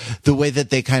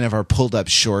they kind of are pulled up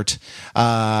short,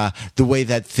 the way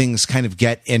that things kind of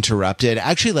get interrupted,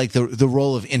 actually like the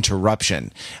role of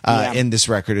interruption, in this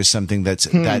record is something that's,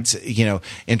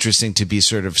 interesting to be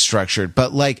sort of structured.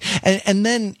 But like, and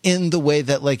then in the way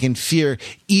that like in Fear,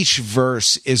 each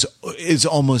verse is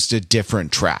almost a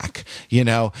different track,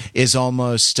 is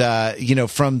almost,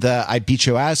 from the I Beat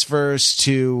Your Ass verse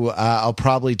to, I'll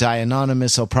probably die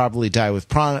anonymous. I'll probably die with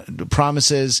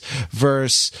promises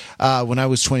verse. When I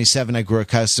was 27, I grew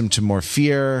accustomed to more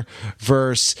fear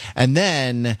verse. And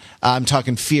then I'm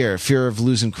talking fear of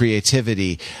losing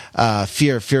creativity,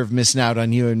 fear of missing out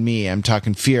on you and me. I'm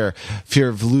talking fear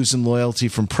of losing loyalty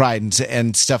from pride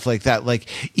and stuff like that. Like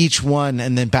each one,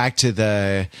 and then back to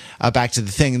the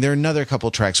thing. And there are another couple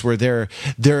tracks where there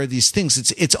are these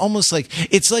things. It's almost like,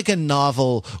 it's like a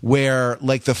novel where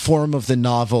like the form of the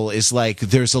novel is like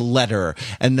there's a letter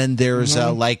and then there's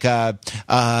an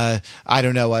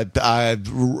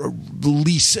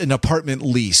apartment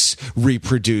lease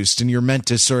reproduced, and you're meant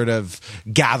to sort of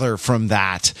gather from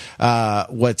that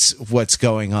what's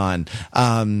going on.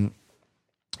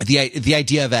 The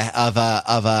idea of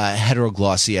a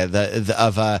heteroglossia,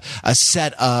 of a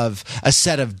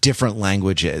set of different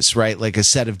languages, right? Like a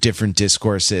set of different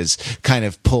discourses kind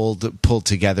of pulled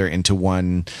together into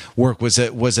one work was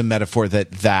a metaphor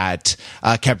that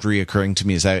kept reoccurring to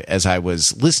me as I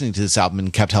was listening to this album,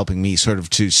 and kept helping me sort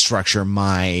of to structure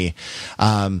my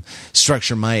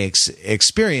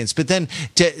experience. But then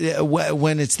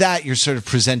when it's that, you're sort of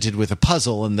presented with a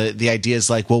puzzle, and the idea is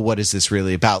like, well, what is this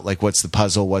really about? Like, what's the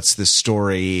puzzle? What's the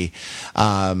story?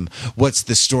 What's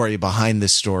the story behind the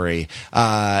story?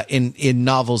 In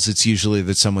novels, it's usually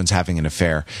that someone's having an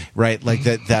affair, right? Like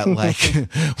that like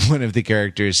one of the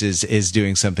characters is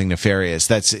doing something nefarious.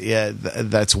 That's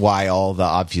why all the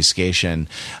obfuscation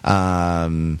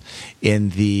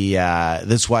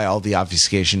that's why all the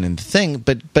obfuscation in the thing.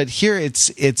 But here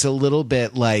it's a little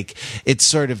bit like it's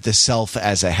sort of the self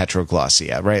as a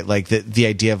heteroglossia, right? Like the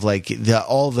idea of like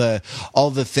all the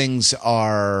things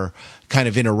are kind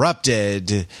of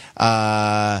interrupted,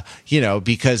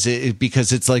 because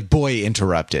it's like boy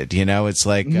interrupted, it's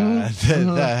like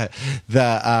the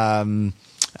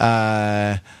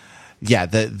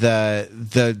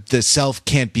self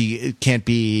can't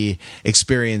be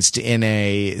experienced in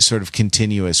a sort of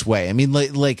continuous way. I mean,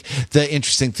 like the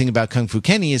interesting thing about Kung Fu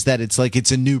Kenny is that it's like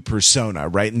it's a new persona,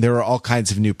 right? And there are all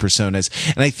kinds of new personas,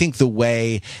 and I think the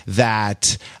way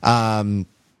that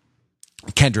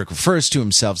Kendrick refers to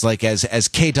himself like as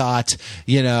K Dot,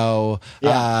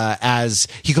 as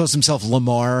he calls himself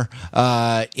Lamar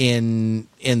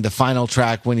in the final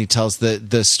track when he tells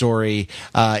the story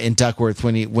in Duckworth,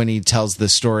 when he tells the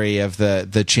story of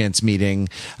the chance meeting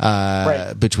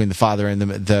between the father and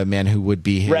the man who would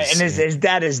be his, right, and his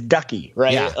dad is Ducky,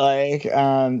 right? Yeah. Like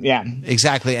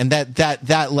exactly. And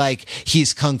that like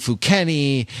he's Kung Fu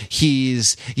Kenny,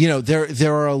 he's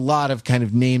there are a lot of kind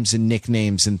of names and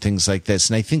nicknames and things like this,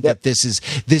 and I think that this is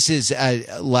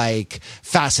like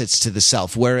facets to the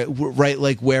self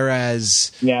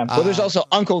whereas there's also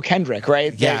Uncle Kendrick,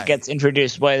 right? Yeah. That gets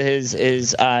introduced by his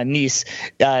niece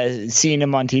seeing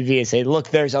him on TV and say, look,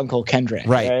 there's Uncle Kendrick.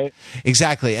 Right?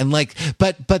 Exactly. And like,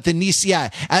 but the niece,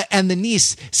 and the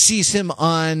niece sees him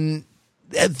on.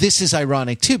 This is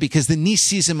ironic too, because the niece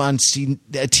sees him on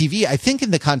TV, I think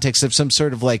in the context of some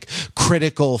sort of like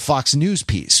critical Fox News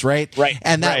piece, right? Right.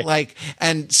 And that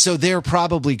and so they're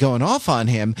probably going off on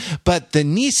him, but the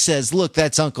niece says, look,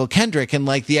 that's Uncle Kendrick. And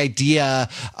like the idea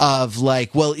of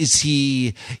like, well, is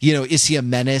he a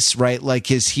menace, right?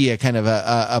 Like, is he a kind of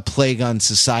a plague on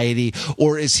society,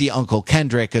 or is he Uncle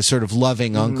Kendrick, a sort of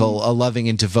loving uncle, a loving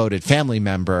and devoted family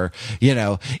member,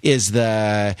 is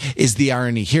the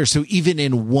irony here. So even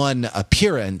in one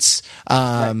appearance,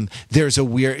 there's a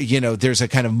weird, there's a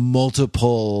kind of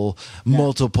multiple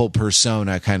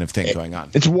persona kind of thing going on.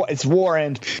 It's war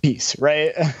and peace,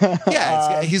 right?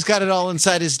 He's got it all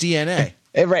inside his DNA.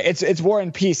 Right, it's War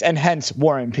and Peace, and hence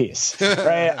War and Peace,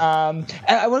 right? And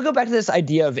I want to go back to this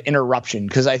idea of interruption,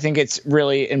 because I think it's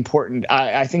really important.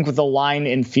 I think with the line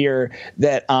in Fear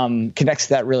that connects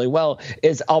to that really well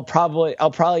is I'll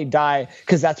probably die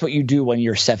because that's what you do when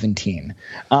you're 17,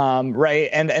 right?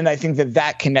 And I think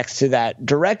that connects to that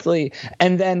directly.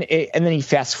 And then he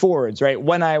fast forwards, right?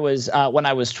 When I was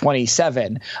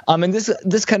 27, and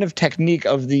this kind of technique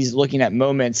of these looking at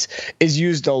moments is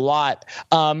used a lot.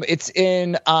 It's in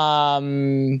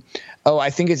even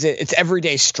I think it's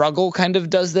Everyday Struggle kind of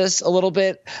does this a little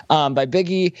bit, by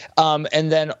Biggie.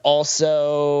 And then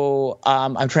also,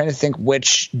 I'm trying to think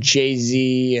which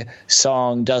Jay-Z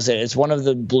song does it. It's one of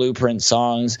the Blueprint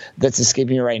songs that's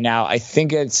escaping me right now. I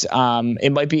think it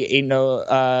might be Ain't No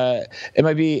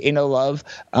Love,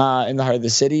 in the Heart of the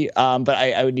City. But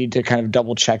I would need to kind of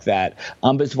double check that.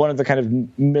 But it's one of the kind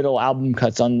of middle album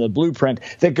cuts on the Blueprint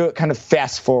that go kind of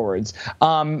fast forwards.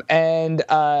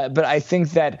 But I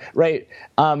think that, right,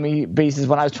 he says,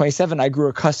 when I was 27, I grew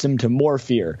accustomed to more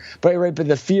fear. But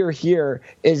the fear here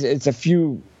it's a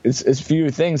few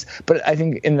things, but I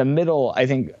think in the middle,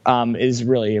 is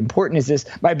really important. Is this: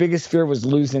 my biggest fear was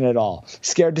losing it all.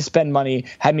 Scared to spend money,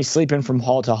 had me sleeping from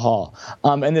hall to hall.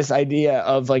 And this idea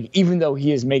of, like, even though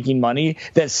he is making money,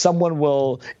 that someone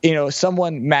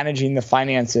managing the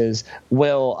finances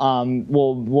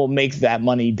will make that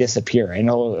money disappear, and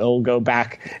it'll go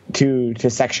back to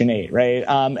Section 8, right?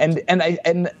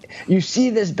 And you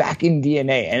see this back in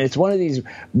DNA, and it's one of these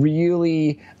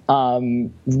really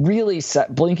blink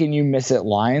and you miss it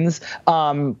lines.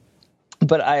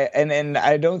 But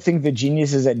I don't think the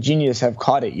geniuses at Genius have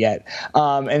caught it yet.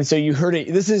 And so you heard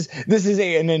it. This is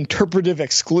an interpretive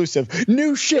exclusive.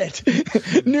 New shit,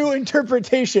 new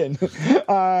interpretation,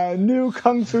 new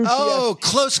kung fu. Oh,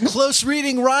 close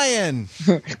reading, Ryan.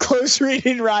 Close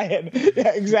reading, Ryan.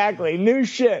 Yeah, exactly. New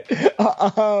shit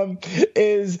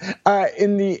is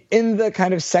in the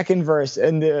kind of second verse,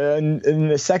 in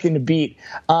the second beat.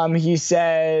 He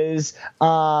says,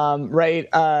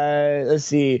 let's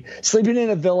see, sleeping in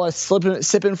a villa,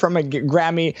 sipping from a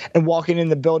Grammy, and walking in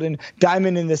the building,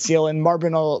 diamond in the ceiling,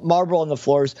 marble on the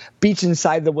floors, beach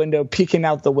inside the window, peeking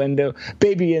out the window,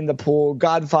 baby in the pool,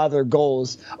 Godfather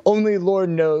goals, only Lord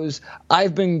knows,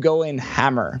 I've been going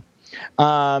hammer.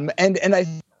 And I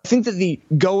think that the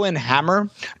going hammer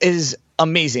is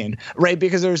amazing, right?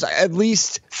 Because there's at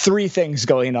least three things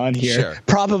going on here, sure.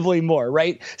 Probably more,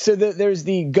 right? So there's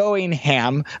the going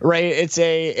ham, right? It's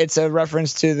a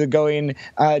reference to the going,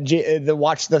 the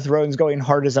Watch the Thrones going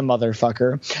hard as a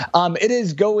motherfucker. It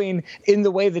is going in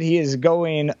the way that he is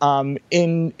going,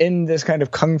 in this kind of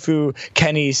Kung Fu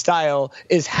Kenny style,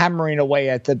 is hammering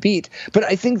away at the beat. But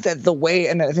I think that the way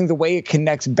it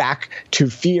connects back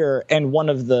to fear, and one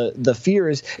of the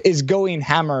fears is going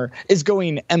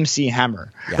MC Hammer.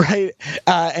 Yeah. Right,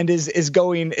 and is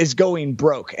going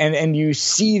broke, and you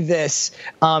see this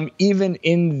even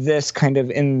in this kind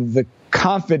of, in the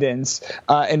confidence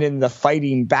and in the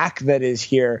fighting back that is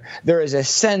here. There is a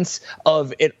sense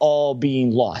of it all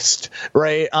being lost,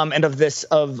 right? And of this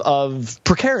of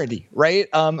precarity, right?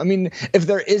 I mean, if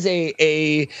there is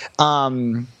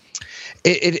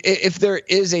if there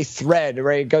is a thread,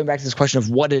 right, going back to this question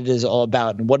of what it is all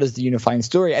about and what is the unifying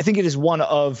story, I think it is one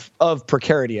of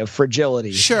precarity, of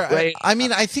fragility. Sure. Right? I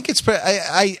mean, I think it's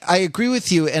I agree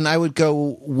with you, and I would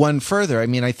go one further. I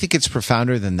mean, I think it's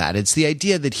profounder than that. It's the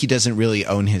idea that he doesn't really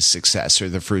own his success or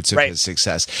the fruits of his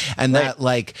success, and that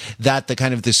the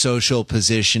kind of the social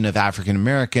position of African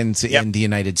Americans in the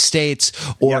United States,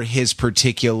 or his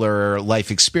particular life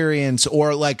experience,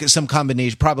 or like some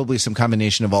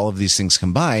combination of all of these things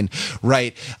combined,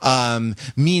 right,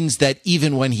 means that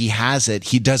even when he has it,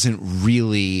 he doesn't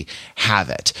really have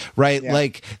it, right? Yeah.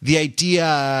 Like the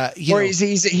idea, he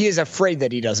is afraid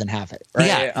that he doesn't have it,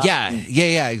 right?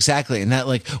 Yeah, exactly. And that,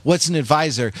 like, what's an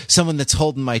advisor? Someone that's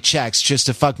holding my checks just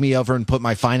to fuck me over and put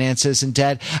my finances in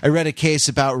debt. I read a case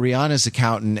about Rihanna's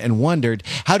accountant and wondered,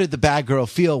 how did the bad girl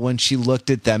feel when she looked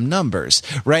at them numbers,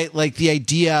 right? Like the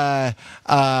idea,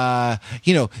 that,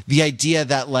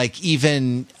 like,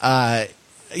 even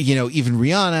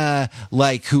Rihanna,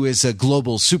 like, who is a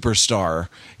global superstar,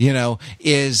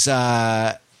 is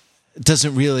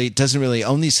doesn't really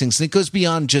own these things. And it goes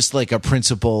beyond just like a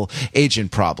principal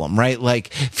agent problem, right? Like,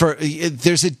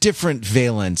 there's a different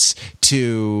valence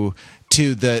to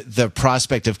the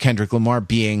prospect of Kendrick Lamar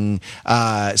being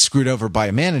screwed over by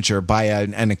a manager, by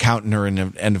an accountant or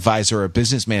an advisor or a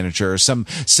business manager or some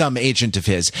agent of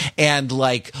his, and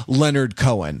like Leonard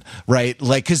Cohen, right?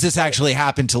 Like, because this actually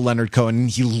happened to Leonard Cohen, and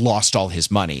he lost all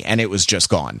his money and it was just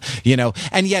gone,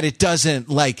 and yet it doesn't,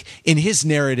 like, in his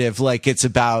narrative, like, it's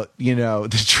about,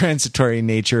 the transitory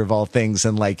nature of all things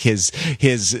and like his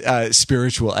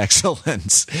spiritual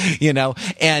excellence,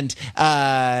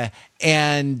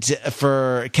 and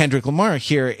for Kendrick Lamar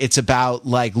here, it's about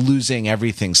like losing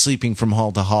everything, sleeping from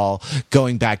hall to hall,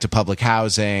 going back to public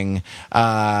housing,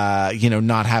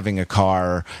 not having a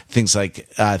car, things like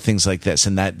this,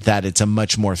 and that it's a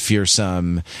much more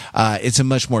fearsome,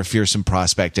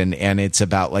 prospect, and it's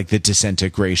about like the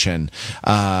disintegration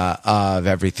of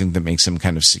everything that makes him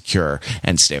kind of secure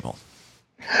and stable.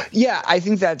 Yeah, I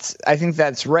think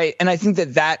that's right, and I think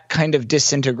that kind of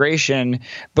disintegration,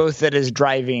 both that is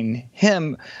driving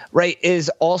him, right, is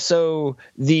also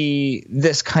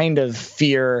this kind of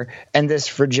fear and this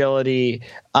fragility,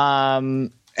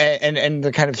 and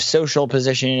the kind of social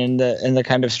positioning and the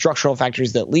kind of structural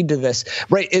factors that lead to this,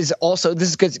 right, is also,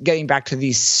 this is getting back to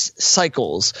these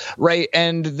cycles, right,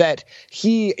 and that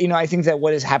I think that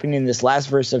what is happening in this last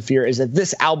verse of Fear is that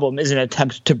this album is an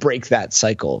attempt to break that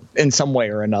cycle in some way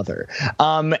or another,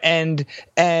 and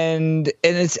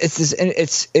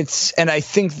it's and I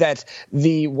think that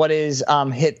what is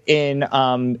hit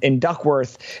in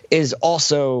Duckworth is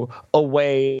also a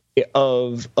way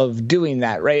of doing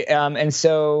that, right? And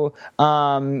so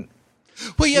well,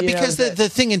 yeah, because the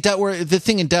thing in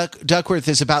Duckworth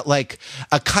is about like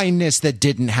a kindness that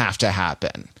didn't have to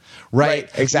happen. Right,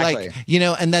 exactly.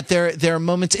 Like, and that there are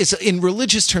moments. It's in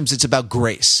religious terms, it's about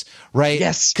grace, right?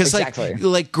 Yes, because exactly.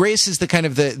 like grace is the kind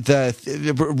of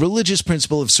the religious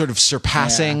principle of sort of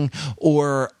surpassing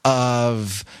or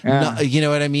of you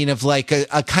know what I mean, of like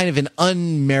a kind of an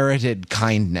unmerited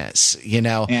kindness,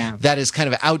 that is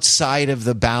kind of outside of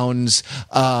the bounds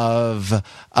of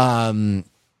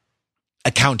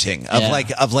accounting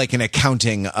of like an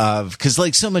accounting of, because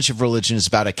like so much of religion is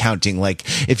about accounting. Like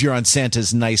if you're on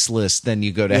Santa's nice list, then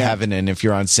you go to heaven, and if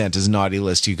you're on Santa's naughty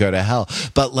list, you go to hell.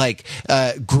 But like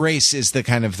grace is the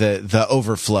kind of the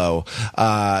overflow,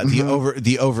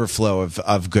 the overflow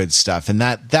of good stuff, and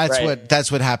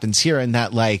that's what happens here. And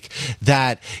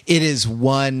that it is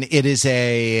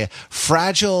a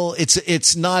fragile.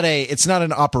 It's not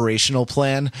an operational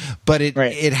plan, but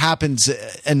it happens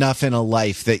enough in a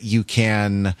life that you can.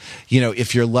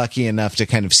 If you're lucky enough to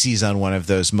kind of seize on one of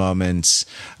those moments,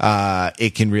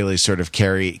 it can really sort of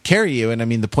carry you. And I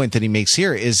mean, the point that he makes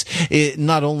here is, it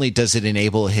not only does it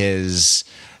enable his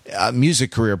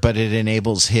music career, but it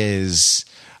enables him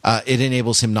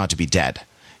not to be dead.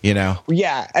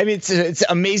 Yeah, I mean, it's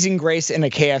Amazing Grace in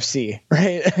a KFC,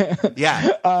 right? Yeah.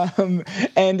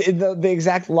 And the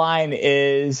exact line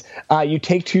is, you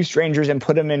take two strangers and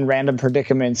put them in random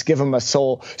predicaments, give them a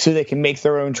soul so they can make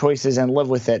their own choices and live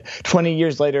with it. 20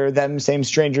 years later, them same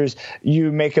strangers,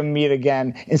 you make them meet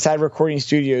again inside recording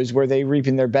studios where they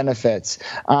reaping their benefits.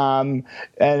 And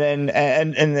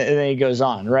then he goes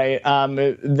on, right?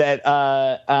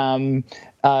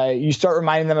 You start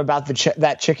reminding them about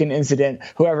that chicken incident.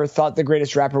 Whoever thought the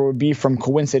greatest rapper would be from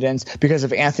coincidence, because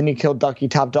if Anthony killed Ducky,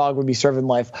 Top Dog would be serving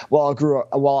life while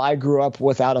I grew up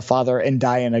without a father and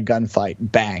die in a gunfight.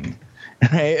 Bang.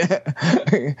 Right.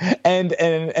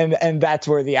 and that's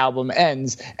where the album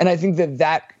ends. And I think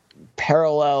that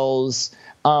parallels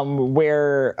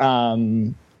where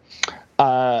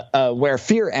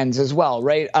Fear ends as well,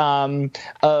 right? And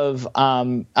I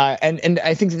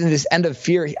think that this end of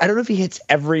Fear, I don't know if he hits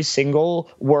every single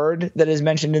word that is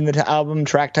mentioned in the album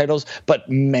track titles, but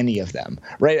many of them,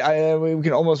 right? We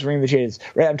can almost ring the shades,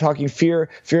 right? I'm talking fear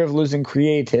of losing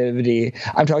creativity.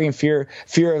 I'm talking fear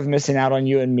of missing out on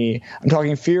you and me. I'm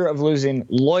talking fear of losing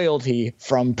loyalty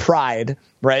from pride.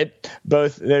 Right.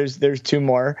 Both. There's two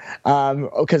more.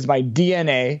 Because my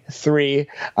DNA, 3,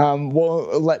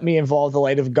 won't let me involve the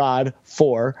light of God,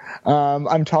 4.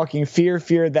 I'm talking fear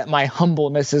that my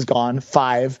humbleness is gone,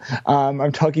 5.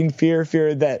 I'm talking fear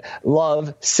that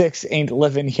love, 6, ain't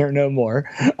living here no more.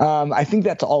 I think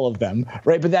that's all of them.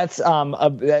 Right. But that's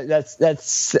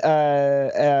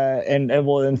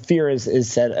and fear is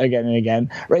said again and again.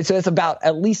 Right. So it's about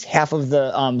at least half of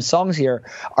the songs here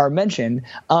are mentioned.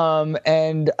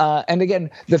 And again,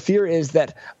 the fear is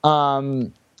that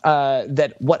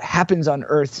that what happens on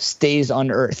Earth stays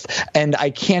on Earth, and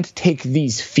I can't take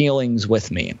these feelings with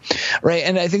me, right?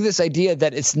 And I think this idea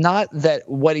that it's not that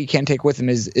what he can't take with him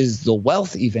is the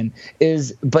wealth,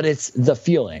 but it's the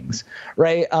feelings,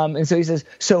 right? And so he says,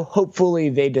 so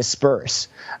hopefully they disperse.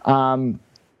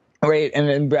 Right, and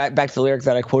then back to the lyric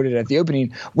that I quoted at the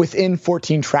opening, within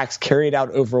 14 tracks carried out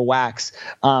over wax,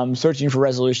 searching for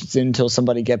resolutions until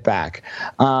somebody get back.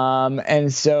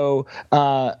 And so,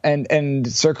 and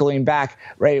circling back,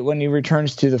 right, when he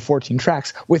returns to the 14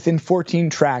 tracks, within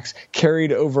 14 tracks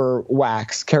carried out over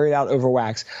wax,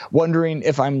 wondering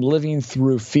if I'm living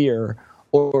through fear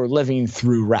or living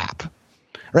through rap.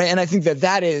 Right, and I think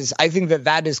that is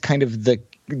kind of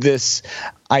this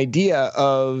idea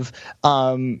of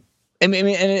I mean,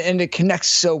 and it connects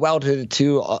so well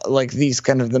to like these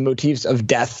kind of the motifs of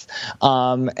death,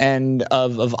 and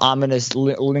of ominous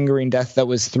lingering death that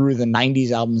was through the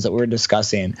 '90s albums that we're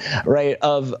discussing, right?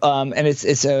 And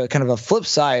it's a kind of a flip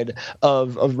side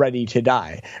of Ready to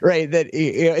Die, right? That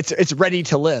it's ready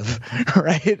to live,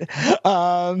 right?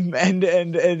 And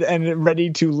ready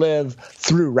to live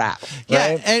through rap,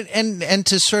 right? Yeah, and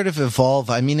to sort of evolve.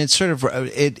 I mean, it's sort of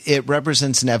it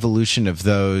represents an evolution of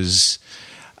those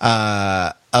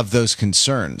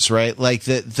concerns, right? Like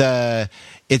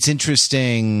it's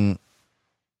interesting,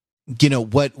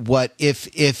 what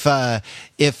if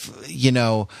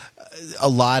a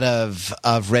lot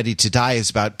of Ready to Die is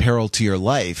about peril to your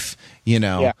life,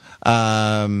 Yeah.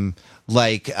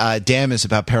 Like Damn is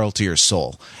about peril to your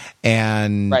soul,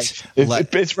 and right.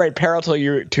 It's right, peril to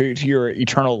your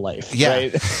eternal life. Yeah.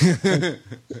 Right?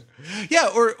 Yeah,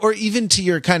 or even to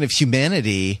your kind of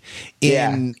humanity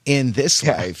in this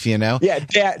life, Yeah,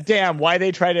 damn, why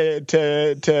they try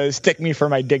to stick me for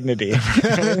my dignity.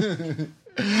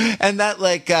 And that,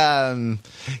 like,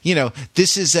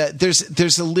 this is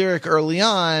there's a lyric early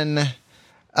on.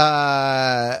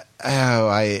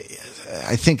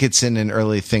 I think it's in an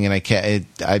early thing, and I can't.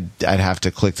 I'd have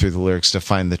to click through the lyrics to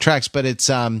find the tracks, but it's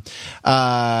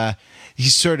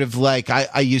he's sort of like,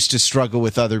 I used to struggle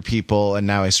with other people, and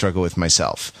now I struggle with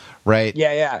myself, right?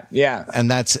 Yeah.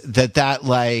 And that's the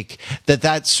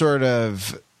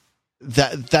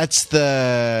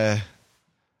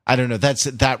I don't know.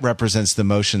 That represents the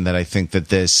motion that I think that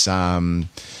this or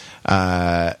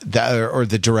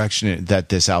the direction that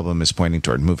this album is moving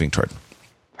toward.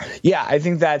 Yeah, I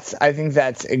think that's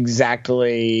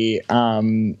exactly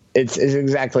it's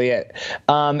exactly it.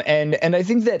 And I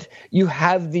think that you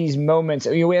have these moments.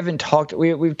 I mean,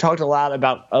 we've talked a lot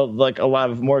about like a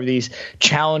lot of more of these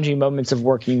challenging moments of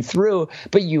working through,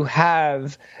 but you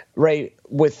have right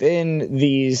within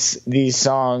these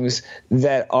songs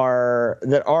that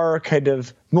are kind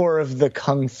of more of the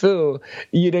kung fu,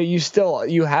 you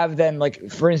have then, like,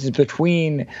 for instance,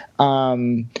 between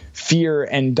Fear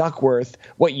and Duckworth,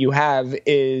 what you have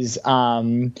is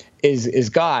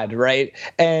God, right?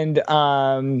 And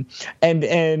that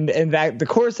the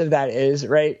chorus of that is,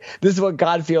 right, this is what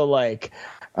God feel like.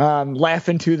 Laugh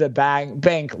into the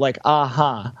bank like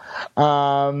a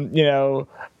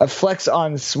flex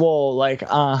on swole like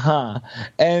and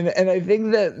I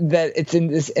think that it's in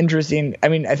this interesting. I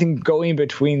mean, I think going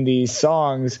between these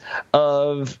songs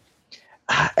of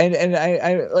and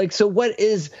I like, so what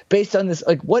is based on this,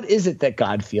 like, what is it that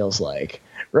God feels like,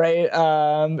 right?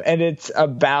 And it's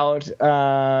about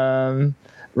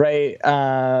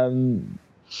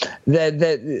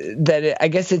that I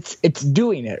guess it's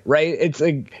doing it, right? It's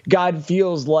like God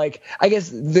feels like, I guess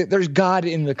there's God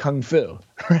in the kung fu,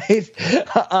 right?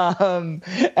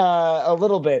 A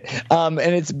little bit, and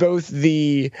it's both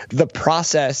the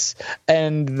process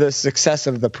and the success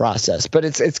of the process, but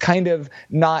it's kind of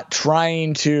not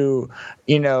trying to,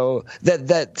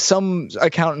 that some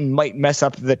accountant might mess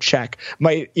up the check,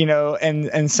 might,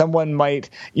 and someone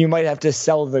you might have to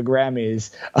sell the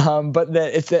Grammys, but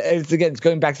that it's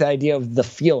going back to the idea of the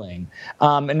feeling,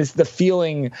 and it's the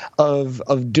feeling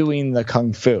of doing the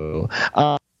kung fu.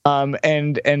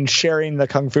 And sharing the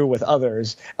kung fu with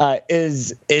others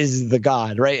is the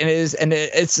God, right? And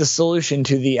it's the solution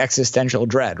to the existential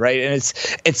dread, right? And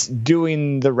it's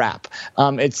doing the rap.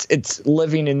 It's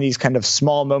living in these kind of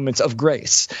small moments of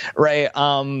grace, right?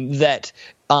 That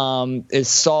it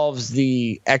solves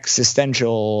the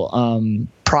existential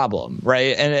problem,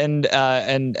 right?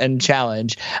 And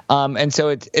challenge. And so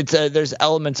it's there's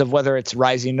elements of whether it's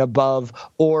rising above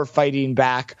or fighting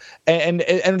back. And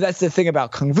that's the thing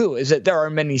about kung fu, is that there are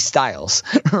many styles,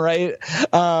 right?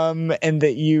 And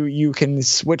that you can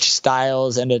switch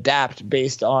styles and adapt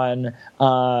based on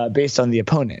the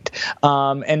opponent.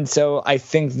 And so I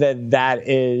think that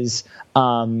is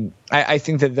I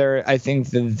think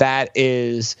that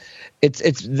is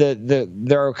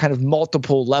there are kind of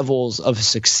multiple levels of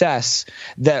success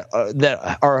that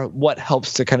are what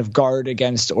helps to kind of guard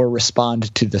against or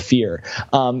respond to the fear,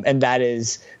 and that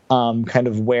is kind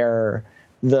of where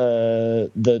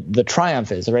the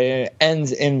triumph is, right? And it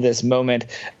ends in this moment.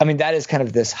 I mean, that is kind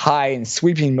of this high and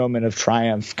sweeping moment of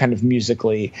triumph, kind of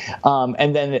musically,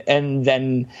 and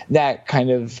then that kind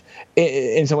of,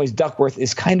 in some ways, Duckworth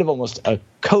is kind of almost a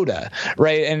coda,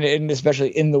 right? And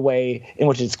especially in the way in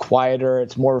which it's quieter,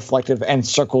 it's more reflective, and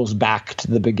circles back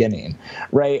to the beginning,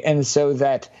 right? And so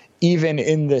that even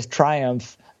in this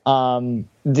triumph,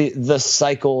 the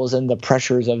cycles and the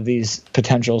pressures of these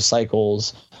potential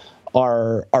cycles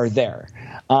are there.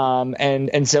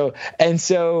 And so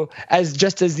as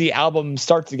the album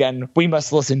starts again, we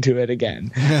must listen to it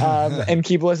again, and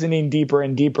keep listening deeper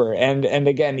and deeper. And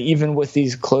again, even with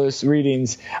these close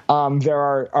readings,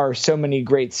 there are so many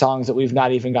great songs that we've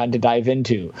not even gotten to dive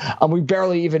into. We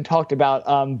barely even talked about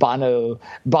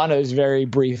Bono's very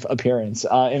brief appearance,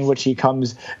 in which he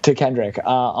comes to Kendrick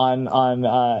on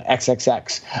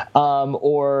XXX,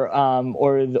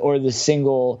 or the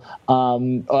single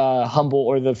Humble,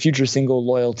 or the future single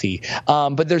Loyalty.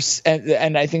 But there's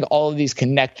and I think all of these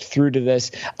connect through to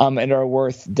this, and are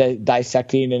worth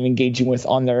dissecting and engaging with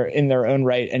in their own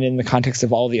right, and in the context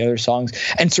of all the other songs.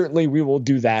 And certainly we will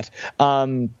do that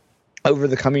over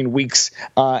the coming weeks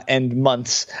and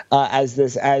months,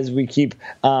 as we keep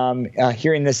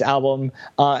hearing this album,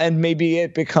 and maybe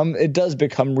it does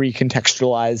become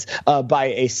recontextualized by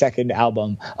a second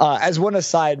album. As one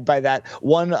aside, by that,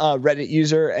 one Reddit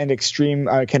user and extreme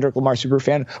Kendrick Lamar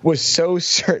superfan was so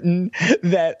certain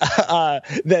that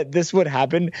that this would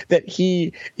happen that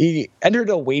he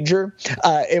entered a wager,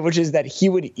 which is that he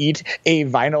would eat a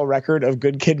vinyl record of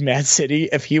Good Kid, Mad City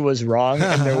if he was wrong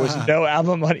and there was no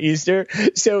album on Easter.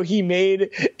 So he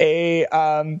made a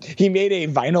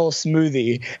vinyl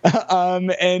smoothie,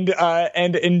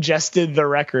 and ingested the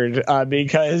record,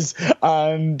 because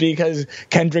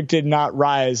Kendrick did not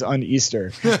rise on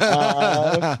Easter.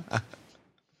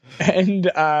 And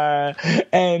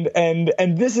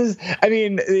this is, I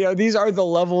mean, these are the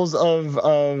levels of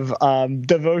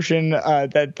devotion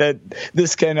that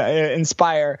this can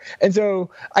inspire. And so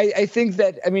I think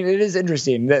that, I mean, it is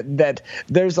interesting that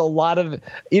there's a lot of,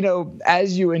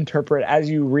 as you interpret, as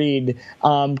you read,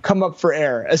 come up for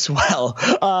air as well,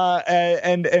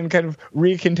 and kind of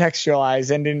recontextualize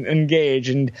and engage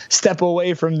and step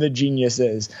away from the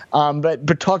geniuses,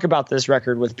 but talk about this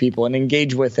record with people and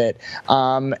engage with it,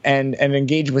 and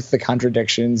engage with the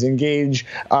contradictions, engage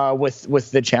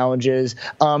with the challenges,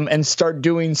 and start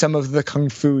doing some of the kung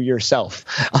fu yourself,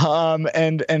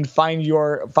 and find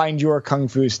your kung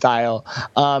fu style,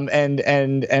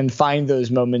 and find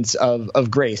those moments of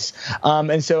grace.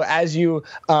 And so as you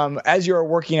are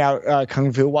working out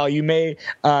kung fu, while you may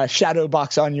shadow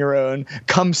box on your own,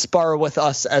 come spar with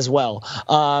us as well.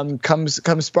 Come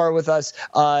spar with us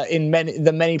in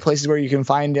the many places where you can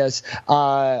find us,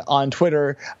 on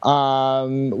Twitter,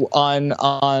 on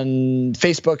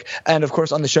Facebook, and of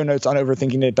course on the show notes on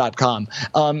overthinkingit.com.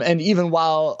 And even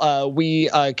while we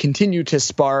continue to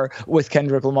spar with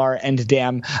Kendrick Lamar and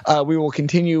Damn, we will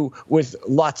continue with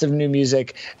lots of new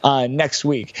music next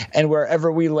week. And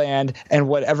wherever we land and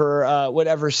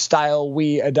whatever style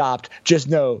we adopt, just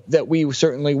know that we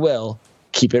certainly will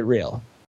keep it real.